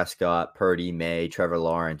Dak Prescott, Purdy, May, Trevor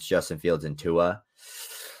Lawrence, Justin Fields, and Tua.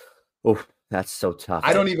 Oh, that's so tough.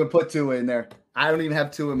 I don't even put Tua in there. I don't even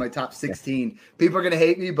have Tua in my top 16. People are going to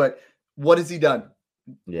hate me, but what has he done?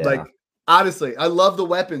 Yeah. Like, Honestly, I love the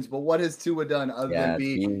weapons, but what has Tua done other than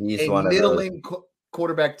be he's a one of those. middling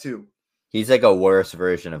quarterback 2? He's like a worse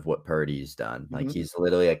version of what Purdy's done. Like Mhm. he's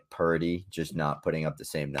literally like Purdy, just not putting up the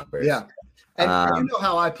same numbers. Yeah. And you know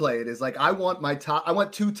how I play it is like I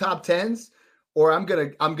want 2 top 10s, or I'm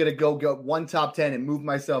gonna go one top 10 and move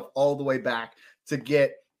myself all the way back to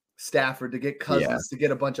get Stafford, to get Cousins, to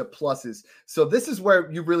get a bunch of pluses. So this is where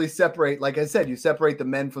you really separate, like I said, you separate the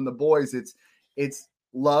men from the boys. It's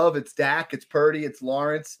Love, it's Dak, it's Purdy, it's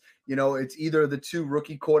Lawrence. It's either of the 2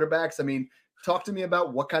 rookie quarterbacks. I mean, talk to me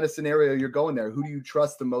about what kind of scenario you're going there. Who do you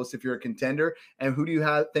trust the most if you're a contender, and who do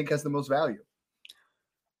you think has the most value?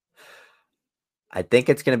 I think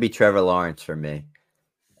it's going to be Trevor Lawrence for me.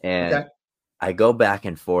 And Okay. I go back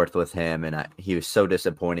and forth with him, and he was so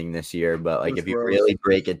disappointing this year. But like, if you really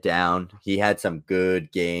break it down, he had some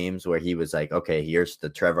good games where he was like, okay, here's the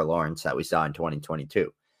Trevor Lawrence that we saw in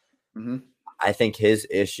 2022. Mm-hmm. I think his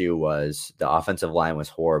issue was the offensive line was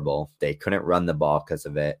horrible. They couldn't run the ball because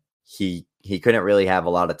of it. He couldn't really have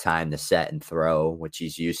a lot of time to set and throw, which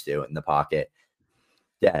he's used to in the pocket.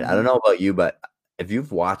 Dad, I don't know about you, but if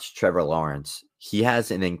you've watched Trevor Lawrence, he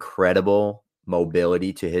has an incredible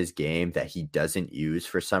mobility to his game that he doesn't use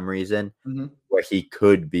for some reason, where he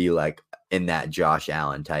could be like in that Josh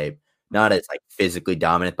Allen type, not as like physically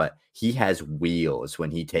dominant, but he has wheels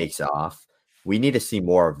when he takes off. We need to see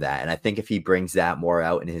more of that. And I think if he brings that more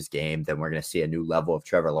out in his game, then we're going to see a new level of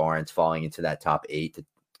Trevor Lawrence falling into that top 8 to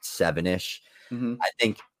 7-ish. I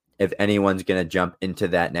think if anyone's going to jump into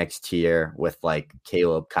that next tier with like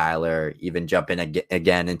Caleb, Kyler, even jumping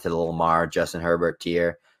again into the Lamar, Justin Herbert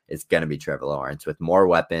tier, it's going to be Trevor Lawrence with more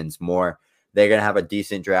weapons, more. They're going to have a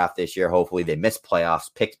decent draft this year. Hopefully they miss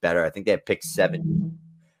playoffs, picks better. I think they have picked 7.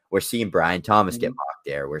 We're seeing Brian Thomas get mocked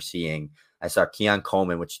there. I saw Keon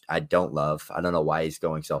Coleman, which I don't love. I don't know why he's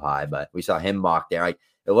going so high, but we saw him mocked there. Like,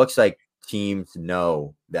 it looks like teams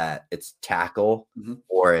know that it's tackle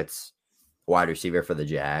or it's wide receiver for the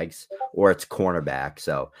Jags or it's cornerback.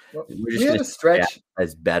 So we're just going to stretch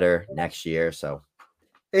as better next year. So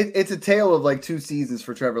it's a tale of like 2 seasons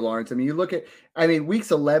for Trevor Lawrence. I mean, you look at,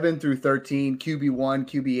 weeks 11 through 13, QB1,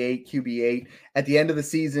 QB8, QB8. At the end of the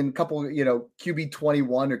season, couple, QB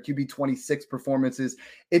 21 or QB 26 performances.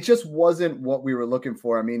 It just wasn't what we were looking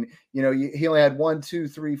for. I mean, he only had 1, 2,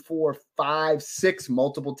 3, 4, 5, 6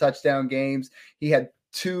 multiple touchdown games. He had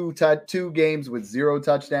two games with 0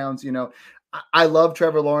 touchdowns. I love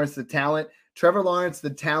Trevor Lawrence, the talent. Trevor Lawrence, the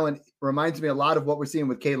talent reminds me a lot of what we're seeing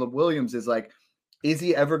with Caleb Williams. Is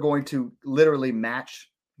he ever going to literally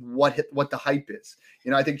match what the hype is?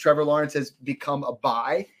 I think Trevor Lawrence has become a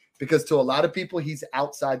buy because to a lot of people, he's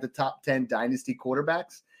outside the top 10 dynasty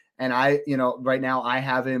quarterbacks. And right now I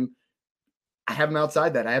have him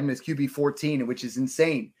outside that. I have him as QB 14, which is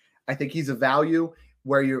insane. I think he's a value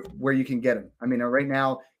where you can get him. Right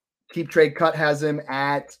now, Keep Trade Cut has him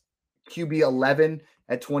at QB 11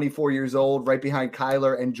 at 24 years old, right behind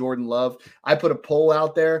Kyler and Jordan Love. I put a poll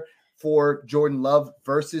out there for Jordan Love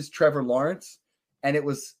versus Trevor Lawrence, and it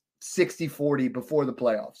was 60-40 before the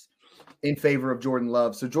playoffs in favor of Jordan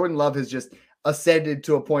Love. So Jordan Love has just ascended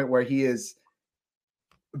to a point where he is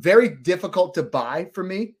very difficult to buy for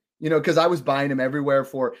me, because I was buying him everywhere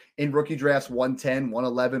in rookie drafts 110,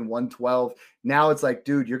 111, 112. Now it's like,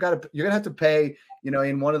 dude, you're going to have to pay,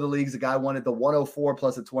 in one of the leagues, the guy wanted the 104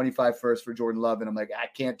 plus a 25 first for Jordan Love. And I'm like, I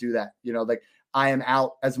can't do that. I am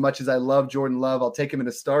out. As much as I love Jordan Love, I'll take him in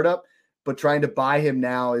a startup, but trying to buy him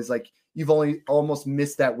now is like, you've only almost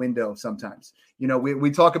missed that window sometimes.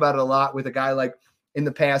 We talk about it a lot with a guy like in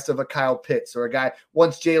the past of a Kyle Pitts or a guy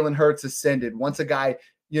once Jalen Hurts ascended, once a guy,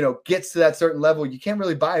 gets to that certain level, you can't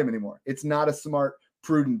really buy him anymore. It's not a smart,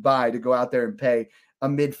 prudent buy to go out there and pay a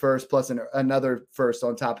mid first plus another first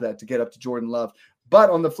on top of that to get up to Jordan Love. But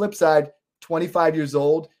on the flip side, 25 years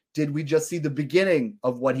old, did we just see the beginning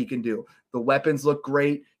of what he can do? The weapons look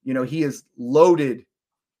great. He is loaded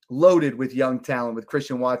with young talent, with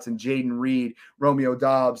Christian Watson, Jaden Reed, Romeo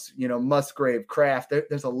Dobbs, Musgrave, Kraft.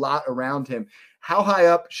 There's a lot around him. How high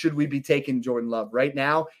up should we be taking Jordan Love? Right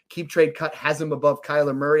now, Keep Trade Cut has him above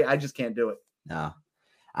Kyler Murray. I just can't do it. No,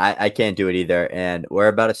 I can't do it either. And we're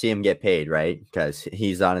about to see him get paid, right? Because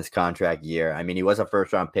he's on his contract year. He was a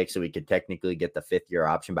first-round pick, so we could technically get the 5th-year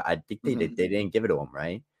option, but I think they didn't give it to him,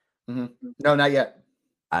 right? No, not yet.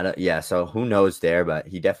 So who knows there, but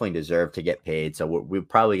he definitely deserved to get paid. So we're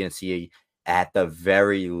probably going to see at the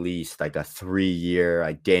very least like a 3-year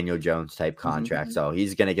like Daniel Jones type contract. So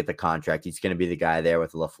he's going to get the contract. He's going to be the guy there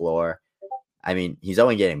with LaFleur. He's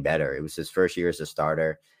only getting better. It was his first year as a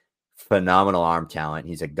starter. phenomenal arm talent.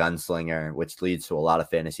 He's a gunslinger, which leads to a lot of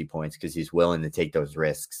fantasy points because he's willing to take those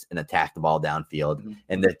risks and attack the ball downfield. Mm-hmm.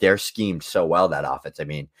 And that they're schemed so well, that offense. I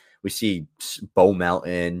mean, we see Bo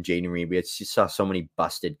Melton, Jaden Reed. We saw so many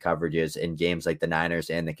busted coverages in games like the Niners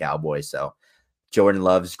and the Cowboys. So Jordan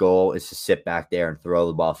Love's goal is to sit back there and throw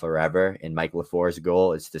the ball forever. And Mike LaFleur's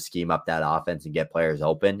goal is to scheme up that offense and get players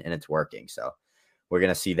open, and it's working. So we're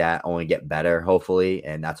going to see that only get better, hopefully.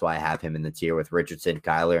 And that's why I have him in the tier with Richardson,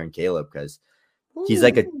 Kyler, and Caleb, because he's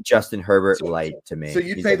like a Justin Herbert light to me. So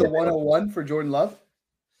you'd pay the 101 for Jordan Love?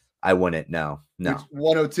 I wouldn't. No.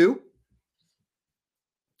 102?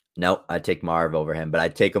 No, I'd take Marv over him, but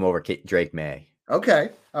I'd take him over Drake May. Okay.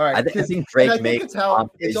 All right. I think Drake May. It's all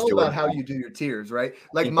about how you do your tiers, right?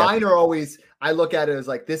 Like mine are always, I look at it as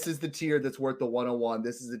like, this is the tier that's worth the 101.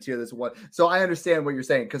 This is the tier that's one. So I understand what you're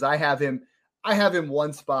saying because I have him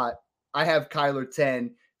one spot. I have Kyler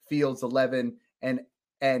 10, Fields 11,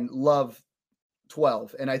 and Love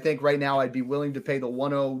 12. And I think right now I'd be willing to pay the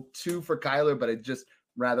 102 for Kyler, but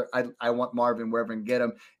I want Marvin wherever I can get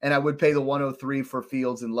him. And I would pay the 103 for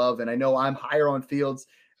Fields and Love. And I know I'm higher on Fields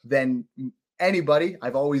than anybody.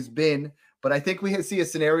 I've always been, but I think we see a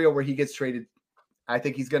scenario where he gets traded. I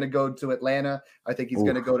think he's going to go to Atlanta. I think he's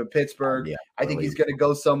going to go to Pittsburgh. Yeah, I think he's going to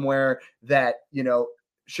go somewhere that,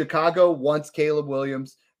 Chicago wants Caleb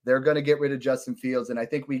Williams. They're going to get rid of Justin Fields. And I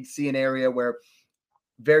think we see an area where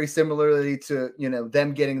very similarly to,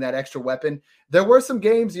 them getting that extra weapon. There were some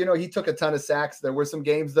games, he took a ton of sacks. There were some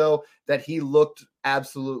games though, that he looked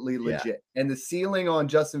absolutely legit. And the ceiling on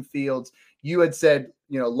Justin Fields, you had said,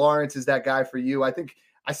 Lawrence is that guy for you.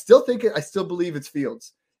 I still believe it's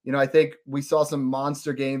Fields. I think we saw some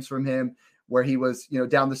monster games from him where he was,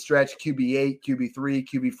 down the stretch, QB8, QB3,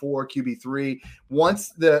 QB4, QB3.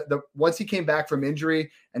 Once he came back from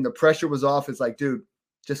injury and the pressure was off, it's like, dude,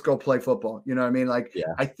 just go play football. You know what I mean? Like,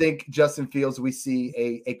 I think Justin Fields, we see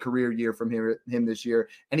a career year from him this year.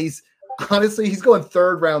 And he's going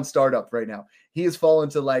third round startup right now. He has fallen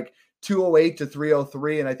to like 208 to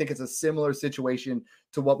 303. And I think it's a similar situation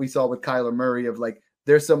to what we saw with Kyler Murray of like,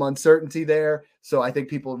 there's some uncertainty there. So I think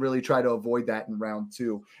people really try to avoid that in round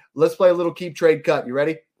 2. Let's play a little keep, trade, cut. You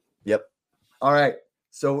ready? Yep. All right.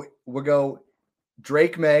 So we'll go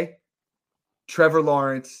Drake May, Trevor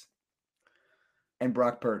Lawrence, and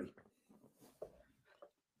Brock Purdy.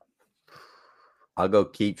 I'll go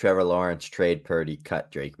keep Trevor Lawrence, trade Purdy,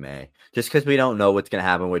 cut Drake May. Just because we don't know what's going to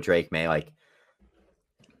happen with Drake May. Like,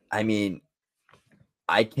 I mean,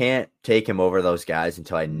 I can't take him over those guys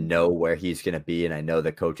until I know where he's going to be and I know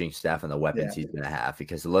the coaching staff and the weapons he's going to have.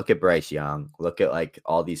 Because look at Bryce Young. Look at, like,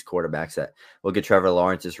 all these quarterbacks that – look at Trevor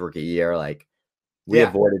Lawrence's rookie year. Like, we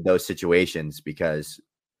avoided those situations because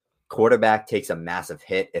quarterback takes a massive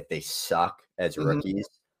hit if they suck as rookies.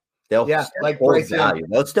 They'll like Bryce Young.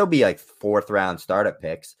 They'll still be like 4th-round startup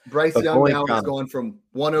picks. Bryce Young now is going from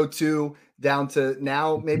 102 down to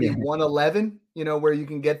now maybe 111, where you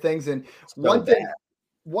can get things. And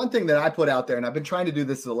one thing that I put out there, and I've been trying to do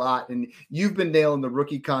this a lot, and you've been nailing the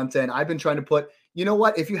rookie content. I've been trying to put,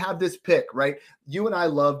 if you have this pick, right? You and I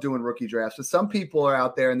love doing rookie drafts, but some people are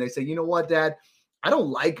out there and they say, you know what, Dad? I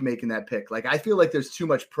don't like making that pick. Like, I feel like there's too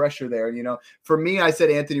much pressure there. For me, I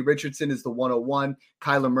said Anthony Richardson is the 101.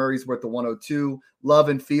 Kyler Murray's worth the 102. Love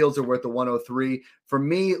and Fields are worth the 103. For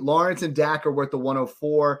me, Lawrence and Dak are worth the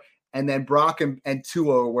 104. And then Brock and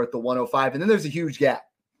Tua are worth the 105. And then there's a huge gap.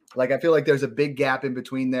 Like, I feel like there's a big gap in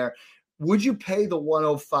between there. Would you pay the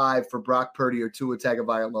 105 for Brock Purdy or Tua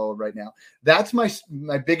Tagovailoa right now? That's my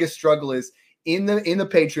biggest struggle is, in the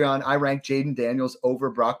Patreon, I rank Jaden Daniels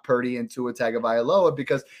over Brock Purdy and Tua Tagovailoa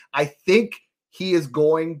because I think he is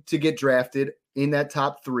going to get drafted in that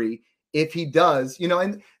top 3. If he does,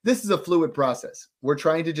 and this is a fluid process. We're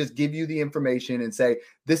trying to just give you the information and say,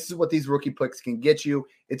 this is what these rookie picks can get you.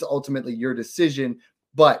 It's ultimately your decision.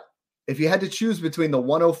 But if you had to choose between the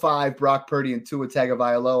 105 Brock Purdy and Tua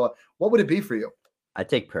Tagovailoa, what would it be for you? I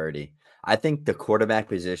take Purdy. I think the quarterback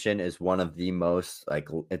position is one of the most,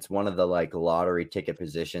 it's one of the lottery ticket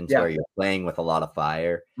positions where you're playing with a lot of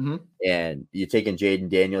fire. Mm-hmm. And you're taking Jaden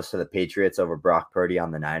Daniels to the Patriots over Brock Purdy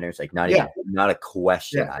on the Niners. Like, not a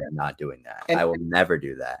question. I am not doing that. And I will never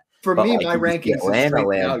do that. For me, my rankings, Atlanta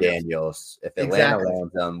land Daniels. If Atlanta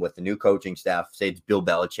lands them with the new coaching staff, say it's Bill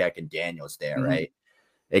Belichick and Daniels there, right?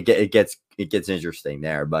 It gets interesting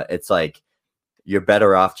there. But it's like, you're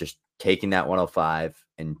better off just taking that 105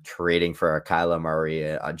 and trading for a Kyler Murray,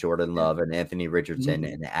 a Jordan Love, and Anthony Richardson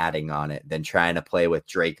and adding on it than trying to play with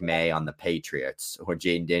Drake May on the Patriots or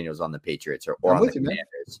Jaden Daniels on the Patriots or on the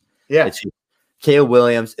Commanders. Yeah. Caleb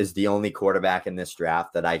Williams is the only quarterback in this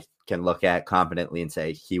draft that I can look at confidently and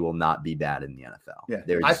say he will not be bad in the NFL. Yeah,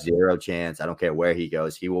 There's zero chance. I don't care where he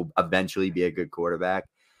goes. He will eventually be a good quarterback.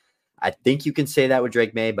 I think you can say that with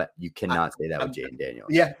Drake May, but you cannot say that with Jaden Daniels.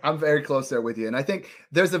 Yeah, I'm very close there with you. And I think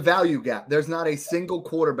there's a value gap. There's not a single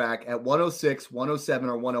quarterback at 106, 107,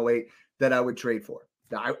 or 108 that I would trade for.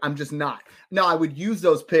 I'm just not. No, I would use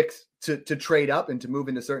those picks to trade up and to move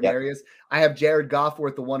into certain areas. I have Jared Goff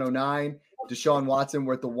worth the 109, Deshaun Watson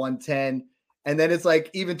worth the 110. And then it's like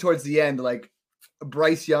even towards the end, like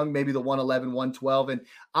Bryce Young, maybe the 111, 112. And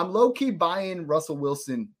I'm low-key buying Russell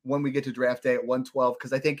Wilson when we get to draft day at 112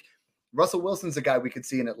 because I think Russell Wilson's a guy we could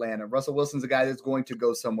see in Atlanta. Russell Wilson's a guy that's going to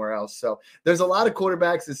go somewhere else. So there's a lot of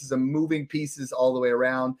quarterbacks. This is a moving pieces all the way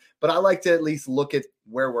around, but I like to at least look at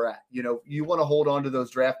where we're at. You know, you want to hold on to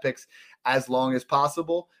those draft picks as long as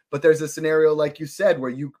possible, but there's a scenario, like you said, where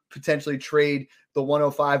you potentially trade the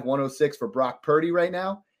 105, 106 for Brock Purdy right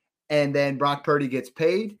now, and then Brock Purdy gets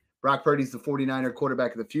paid. Brock Purdy's the 49er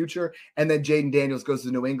quarterback of the future. And then Jaden Daniels goes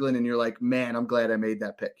to New England and you're like, man, I'm glad I made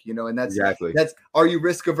that pick, you know, and that's, are you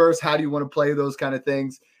risk averse? How do you want to play those kind of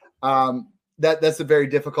things? That's a very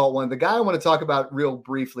difficult one. The guy I want to talk about real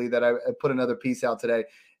briefly that I put another piece out today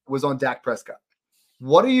was on Dak Prescott.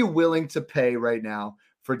 What are you willing to pay right now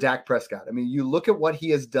for Dak Prescott? I mean, you look at what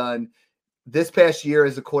he has done this past year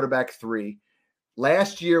as a quarterback 3.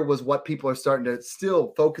 Last year was what people are starting to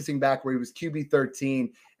still focusing back where he was QB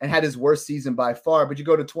 13 and had his worst season by far. But you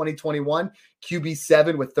go to 2021, QB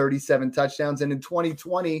 7 with 37 touchdowns. And in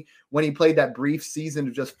 2020, when he played that brief season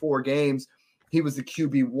of just 4 games, he was the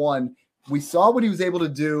QB 1. We saw what he was able to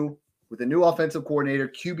do with a new offensive coordinator,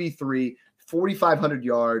 QB 3, 4,500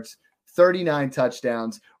 yards, 39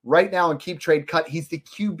 touchdowns. Right now in Keep Trade Cut, he's the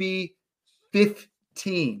QB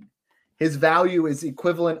 15. His value is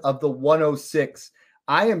equivalent of the 106.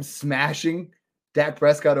 I am smashing Dak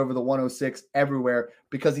Prescott over the 106 everywhere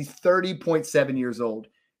because he's 30.7 years old.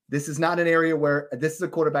 This is not an area where this is a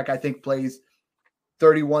quarterback I think plays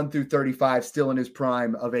 31 through 35 still in his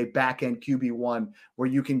prime of a back-end QB1 where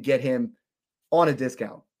you can get him on a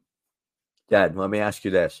discount. Dad, let me ask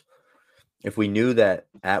you this. If we knew that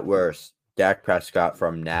at worst, Dak Prescott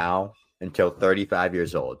from now until 35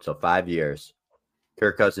 years old, so 5 years,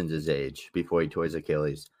 Kirk Cousins' age before he tore his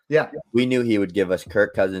Achilles. Yeah. We knew he would give us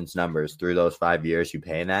Kirk Cousins numbers through those 5 years. You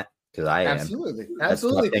paying that? Because I am. Absolutely. That's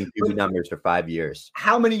QB numbers for 5 years.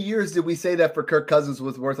 How many years did we say that for Kirk Cousins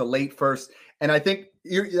was worth a late first? And I think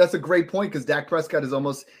that's a great point because Dak Prescott is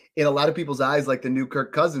almost in a lot of people's eyes like the new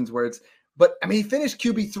Kirk Cousins but I mean, he finished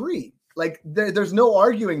QB 3. Like there's no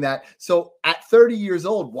arguing that. So at 30 years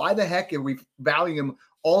old, why the heck are we valuing him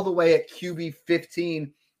all the way at QB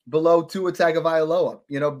 15 below Tua Tagovailoa,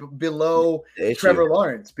 below Trevor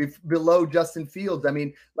Lawrence, below Justin Fields? I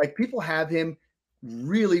mean, like people have him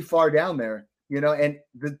really far down there, and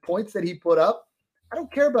the points that he put up, I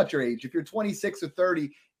don't care about your age. If you're 26 or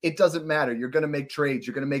 30, it doesn't matter. You're going to make trades.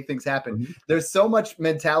 You're going to make things happen. Mm-hmm. There's so much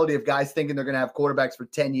mentality of guys thinking they're going to have quarterbacks for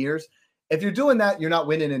 10 years. If you're doing that, you're not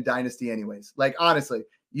winning in Dynasty anyways. Like, honestly,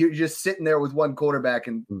 you're just sitting there with one quarterback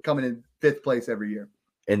and coming in 5th place every year.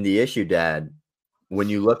 And the issue, Dad, when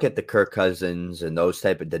you look at the Kirk Cousins and those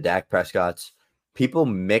type of the Dak Prescotts, people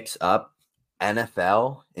mix up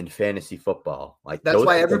NFL and fantasy football. Like that's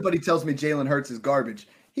why everybody tells me Jalen Hurts is garbage.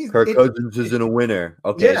 Kirk Cousins isn't a winner.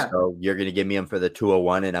 Okay, yeah. So you're going to give me him for the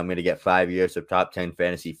 201 and I'm going to get 5 years of top 10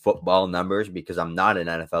 fantasy football numbers because I'm not an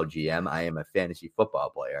NFL GM. I am a fantasy football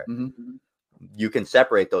player. Mm-hmm. You can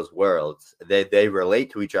separate those worlds. They relate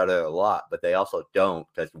to each other a lot, but they also don't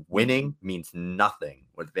because winning means nothing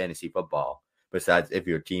with fantasy football besides if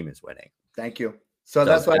your team is winning. Thank you. So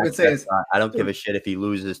that's what I would say is I don't give a shit if he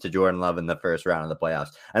loses to Jordan Love in the first round of the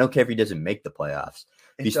playoffs. I don't care if he doesn't make the playoffs.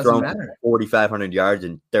 He's thrown 4,500 yards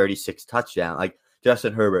and 36 touchdowns. Like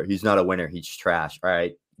Justin Herbert, he's not a winner. He's trash. All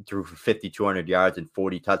right. Threw for 5,200 yards and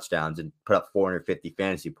 40 touchdowns and put up 450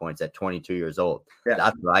 fantasy points at 22 years old. Yeah.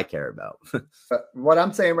 That's what I care about. What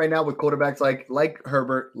I'm saying right now with quarterbacks like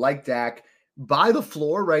Herbert, like Dak, buy the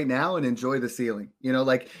floor right now and enjoy the ceiling.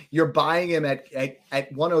 Like you're buying him at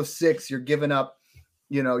 106. You're giving up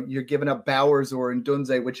Bowers or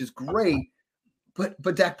Ndunze, which is great.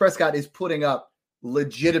 But Dak Prescott is putting up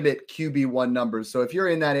legitimate QB1 numbers. So if you're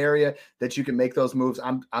in that area that you can make those moves,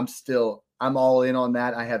 I'm all in on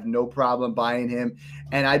that. I have no problem buying him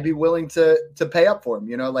and I'd be willing to pay up for him.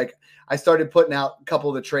 Like I started putting out a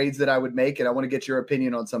couple of the trades that I would make and I want to get your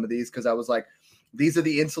opinion on some of these because I was like, these are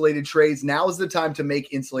the insulated trades. Now is the time to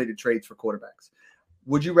make insulated trades for quarterbacks.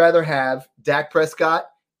 Would you rather have Dak Prescott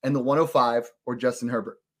and the 105 or Justin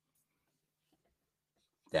Herbert?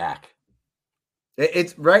 Dak.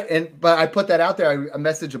 It's right. But I put that out there. I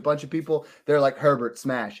messaged a bunch of people. They're like, Herbert,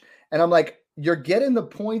 smash. And I'm like, you're getting the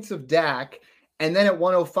points of Dak. And then at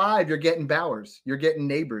 105, you're getting Bowers. You're getting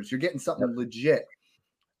Neighbors. You're getting something legit.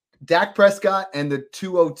 Dak Prescott and the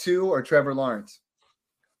 202 or Trevor Lawrence?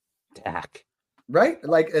 Dak. Right?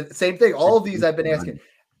 Like, same thing. All of these I've been asking.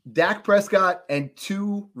 Dak Prescott and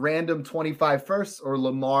 2 random 25 firsts or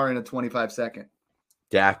Lamar and a 25 second?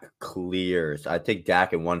 Dak clears. I take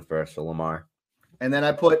Dak and 1 first for Lamar. And then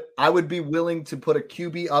I would be willing to put a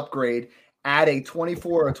QB upgrade, add a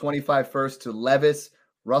 24 or 25 first to Levis,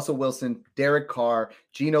 Russell Wilson, Derek Carr,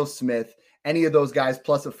 Geno Smith, any of those guys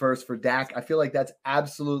plus a first for Dak. I feel like that's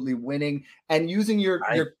absolutely winning. And using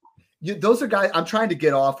those are guys I'm trying to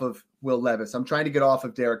get off of Will Levis. I'm trying to get off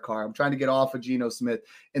of Derek Carr. I'm trying to get off of Geno Smith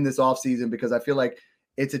in this offseason because I feel like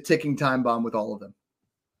it's a ticking time bomb with all of them.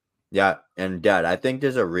 Yeah, and Dad, I think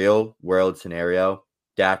there's a real world scenario.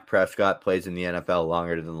 Dak Prescott plays in the NFL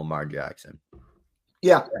longer than Lamar Jackson.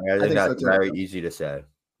 Yeah, I think that's very easy to say.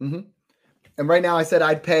 Mm-hmm. And right now I said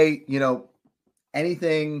I'd pay,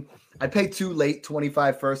 anything. I'd pay 2 late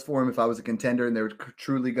 25 first for him if I was a contender and they were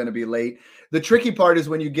truly going to be late. The tricky part is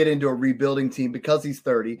when you get into a rebuilding team because he's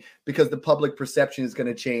 30, because the public perception is going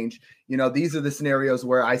to change. These are the scenarios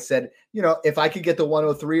where I said, if I could get the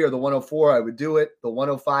 103 or the 104, I would do it. The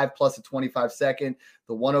 105 plus a 25 second,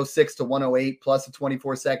 the 106 to 108 plus a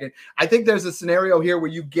 24 second. I think there's a scenario here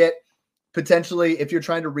where you get potentially, if you're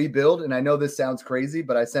trying to rebuild, and I know this sounds crazy,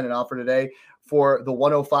 but I sent an offer today for the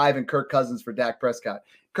 105 and Kirk Cousins for Dak Prescott.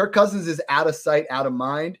 Kirk Cousins is out of sight, out of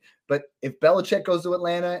mind. But if Belichick goes to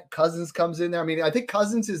Atlanta, Cousins comes in there. I mean, I think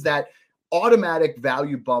Cousins is that automatic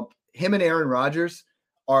value bump. Him and Aaron Rodgers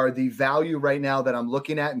are the value right now that I'm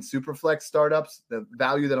looking at in Superflex startups, the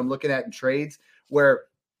value that I'm looking at in trades, where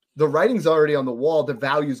the writing's already on the wall. The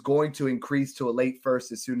value is going to increase to a late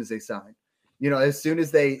first as soon as they sign. As soon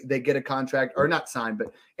as they get a contract, or not sign,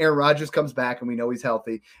 but Aaron Rodgers comes back and we know he's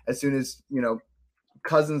healthy. As soon as,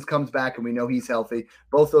 Cousins comes back and we know he's healthy,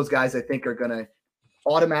 both those guys I think are going to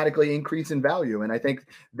automatically increase in value. And I think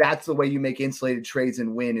that's the way you make insulated trades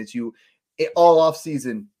and win is all off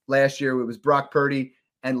season last year. It was Brock Purdy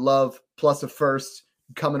and Love plus a first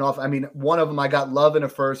coming off. I mean, one of them, I got Love and a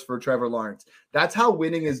first for Trevor Lawrence. That's how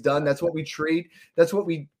winning is done. That's what we trade. That's what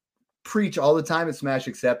we preach all the time at Smash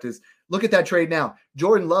Accept is look at that trade now.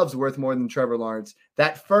 Jordan Love's worth more than Trevor Lawrence.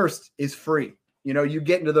 That first is free. You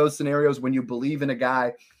get into those scenarios when you believe in a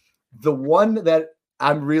guy. The one that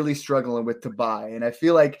I'm really struggling with to buy, and I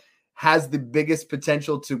feel like has the biggest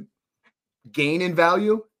potential to gain in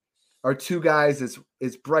value, are 2 guys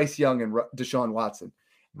is Bryce Young and Deshaun Watson.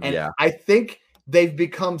 And yeah. I think they've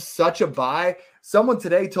become such a buy. Someone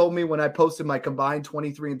today told me when I posted my combined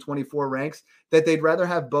 23 and 24 ranks that they'd rather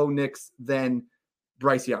have Bo Nix than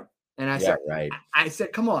Bryce Young. And I said, right. I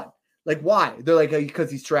said, come on. Like, why? They're like, because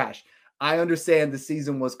he's trash. I understand the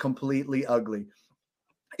season was completely ugly.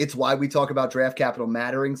 It's why we talk about draft capital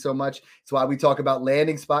mattering so much. It's why we talk about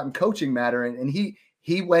landing spot and coaching mattering. And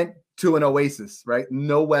he went to an oasis, right?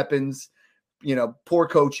 No weapons, poor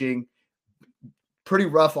coaching, pretty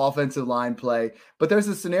rough offensive line play. But there's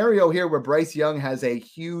a scenario here where Bryce Young has a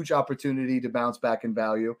huge opportunity to bounce back in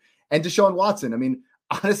value. And Deshaun Watson, I mean,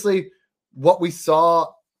 honestly, what we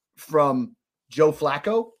saw from Joe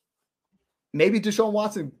Flacco, maybe Deshaun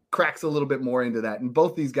Watson cracks a little bit more into that. And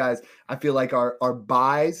both these guys, I feel like are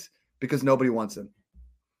buys because nobody wants them.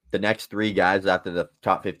 The next 3 guys after the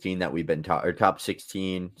top 15 that we've been or top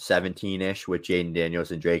 16, 17-ish with Jaden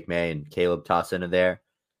Daniels and Drake May and Caleb toss into there.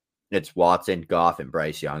 It's Watson, Goff, and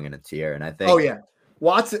Bryce Young, and it's here. And I think, oh yeah,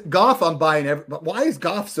 Watson, Goff, I'm buying. But why is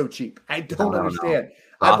Goff so cheap? I don't understand.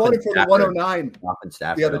 I bought it for the 109. Goff and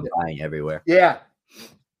Stafford, I'm buying everywhere. Yeah,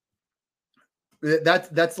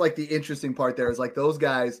 that's like the interesting part. There is like those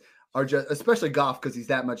guys are just, especially Goff because he's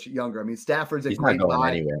that much younger. I mean, Stafford's a great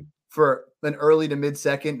buy anywhere. For an early to mid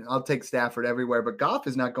second. I'll take Stafford everywhere, but Goff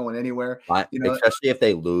is not going anywhere. Especially if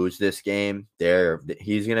they lose this game,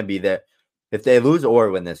 he's going to be there. If they lose or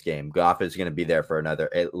win this game, Goff is going to be there for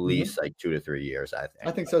another at least like 2 to 3 years.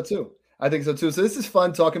 I think so too. So this is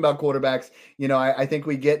fun talking about quarterbacks. I think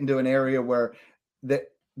we get into an area where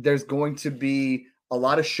there's going to be a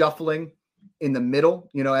lot of shuffling in the middle.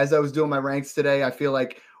 As I was doing my ranks today, I feel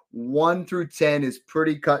like 1 through 10 is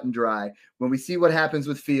pretty cut and dry. When we see what happens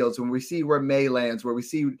with Fields, when we see where May lands, where we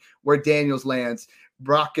see where Daniels lands,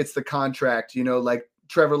 Brock gets the contract, like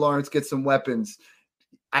Trevor Lawrence gets some weapons.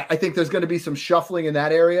 I think there's going to be some shuffling in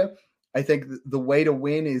that area. I think the way to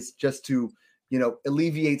win is just to,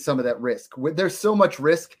 alleviate some of that risk. There's so much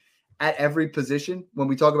risk at every position. When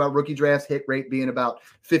we talk about rookie drafts, hit rate being about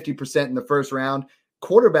 50% in the first round,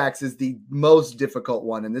 quarterbacks is the most difficult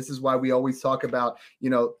one. And this is why we always talk about,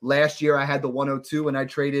 last year I had the 102 and I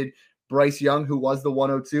traded Bryce Young, who was the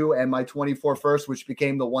 102, and my 24 first, which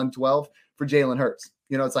became the 112 for Jalen Hurts.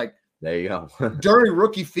 It's like, there you go. during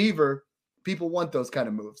rookie fever, people want those kind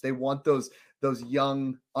of moves. They want those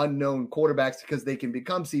young, unknown quarterbacks because they can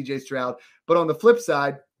become CJ Stroud. But on the flip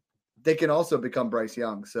side, they can also become Bryce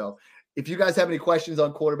Young. So if you guys have any questions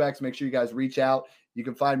on quarterbacks, make sure you guys reach out. You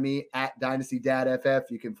can find me at Dynasty Dad FF.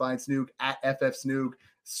 You can find Snoog at FF Snoog.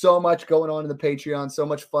 So much going on in the Patreon, so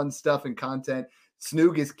much fun stuff and content.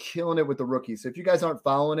 Snoog is killing it with the rookies. So if you guys aren't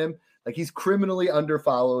following him, like, he's criminally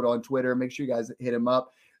underfollowed on Twitter. Make sure you guys hit him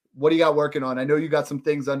up. What do you got working on? I know you got some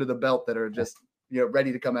things under the belt that are just,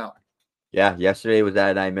 ready to come out. Yeah, yesterday was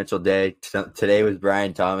Adonai Mitchell Day. Today was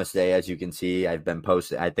Brian Thomas Day. As you can see, I've been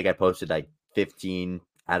posted. I think I posted like 15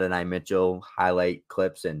 Adonai Mitchell highlight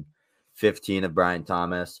clips and 15 of Brian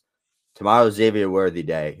Thomas. Tomorrow's Xavier Worthy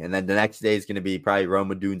Day. And then the next day is going to be probably Rome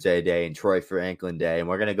Odunze Day and Troy Franklin Day. And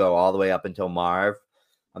we're going to go all the way up until Marv.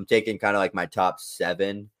 I'm taking kind of like my top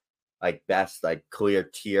 7, like best, like clear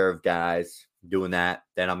tier of guys doing that.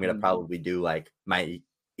 Then I'm going to probably do like my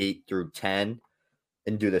 8 through 10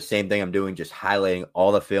 and do the same thing I'm doing, just highlighting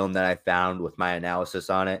all the film that I found with my analysis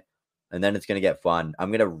on it. And then it's going to get fun. I'm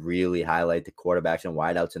going to really highlight the quarterbacks and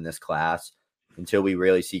wideouts in this class until we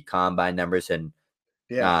really see combine numbers and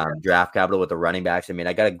draft capital with the running backs. I mean,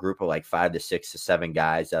 I got a group of like 5 to 6 to 7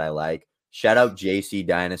 guys that I like. Shout out JC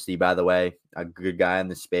Dynasty, by the way, a good guy in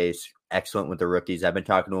the space, excellent with the rookies. I've been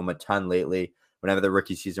talking to him a ton lately. Whenever the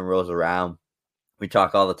rookie season rolls around, we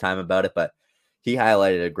talk all the time about it, but he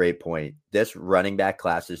highlighted a great point. This running back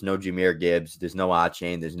class, there's no Jahmyr Gibbs, there's no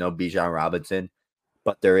Achane, there's no Bijan Robinson,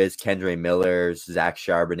 but there is Kendre Millers, Zach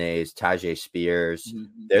Charbonnets, Tajay Spears.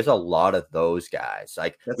 There's a lot of those guys.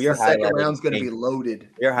 Like, we are second round's going to be loaded.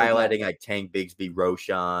 We're highlighting like Tank Bigsby,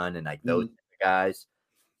 Roshan, and like those guys.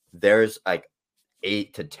 There's like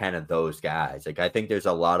 8 to 10 of those guys. Like, I think there's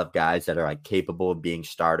a lot of guys that are like capable of being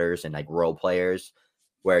starters and like role players,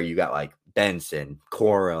 where you got like Benson,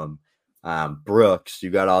 Corum, Brooks, you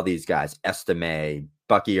got all these guys, Estime,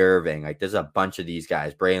 Bucky Irving, like there's a bunch of these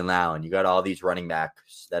guys, Braylon Lowen, you got all these running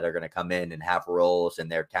backs that are going to come in and have roles,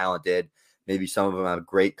 and they're talented. Maybe some of them have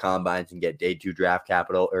great combines and get day 2 draft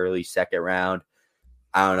capital, early second round.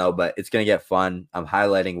 I don't know, but it's going to get fun. I'm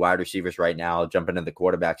highlighting wide receivers right now. I'll jump into the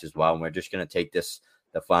quarterbacks as well, and we're just going to take this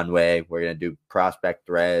the fun way. We're going to do prospect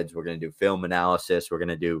threads. We're going to do film analysis. We're going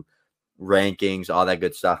to do rankings, all that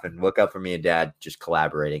good stuff. And look out for me and Dad just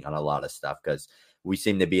collaborating on a lot of stuff, because we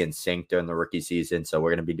seem to be in sync during the rookie season. So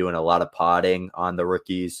we're going to be doing a lot of podding on the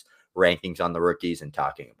rookies, rankings on the rookies, and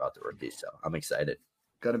talking about the rookies. So I'm excited.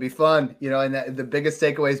 Going to be fun, and the biggest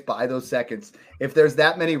takeaway is buy those seconds. If there's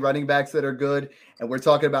that many running backs that are good, and we're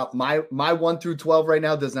talking about my 1 through 12 right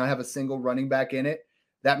now does not have a single running back in it,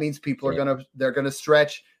 that means people are they're going to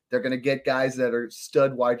stretch. They're going to get guys that are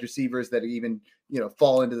stud wide receivers that even,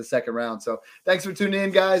 fall into the second round. So thanks for tuning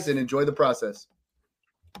in, guys, and enjoy the process.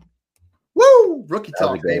 Woo! Rookie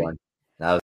talk, baby. That was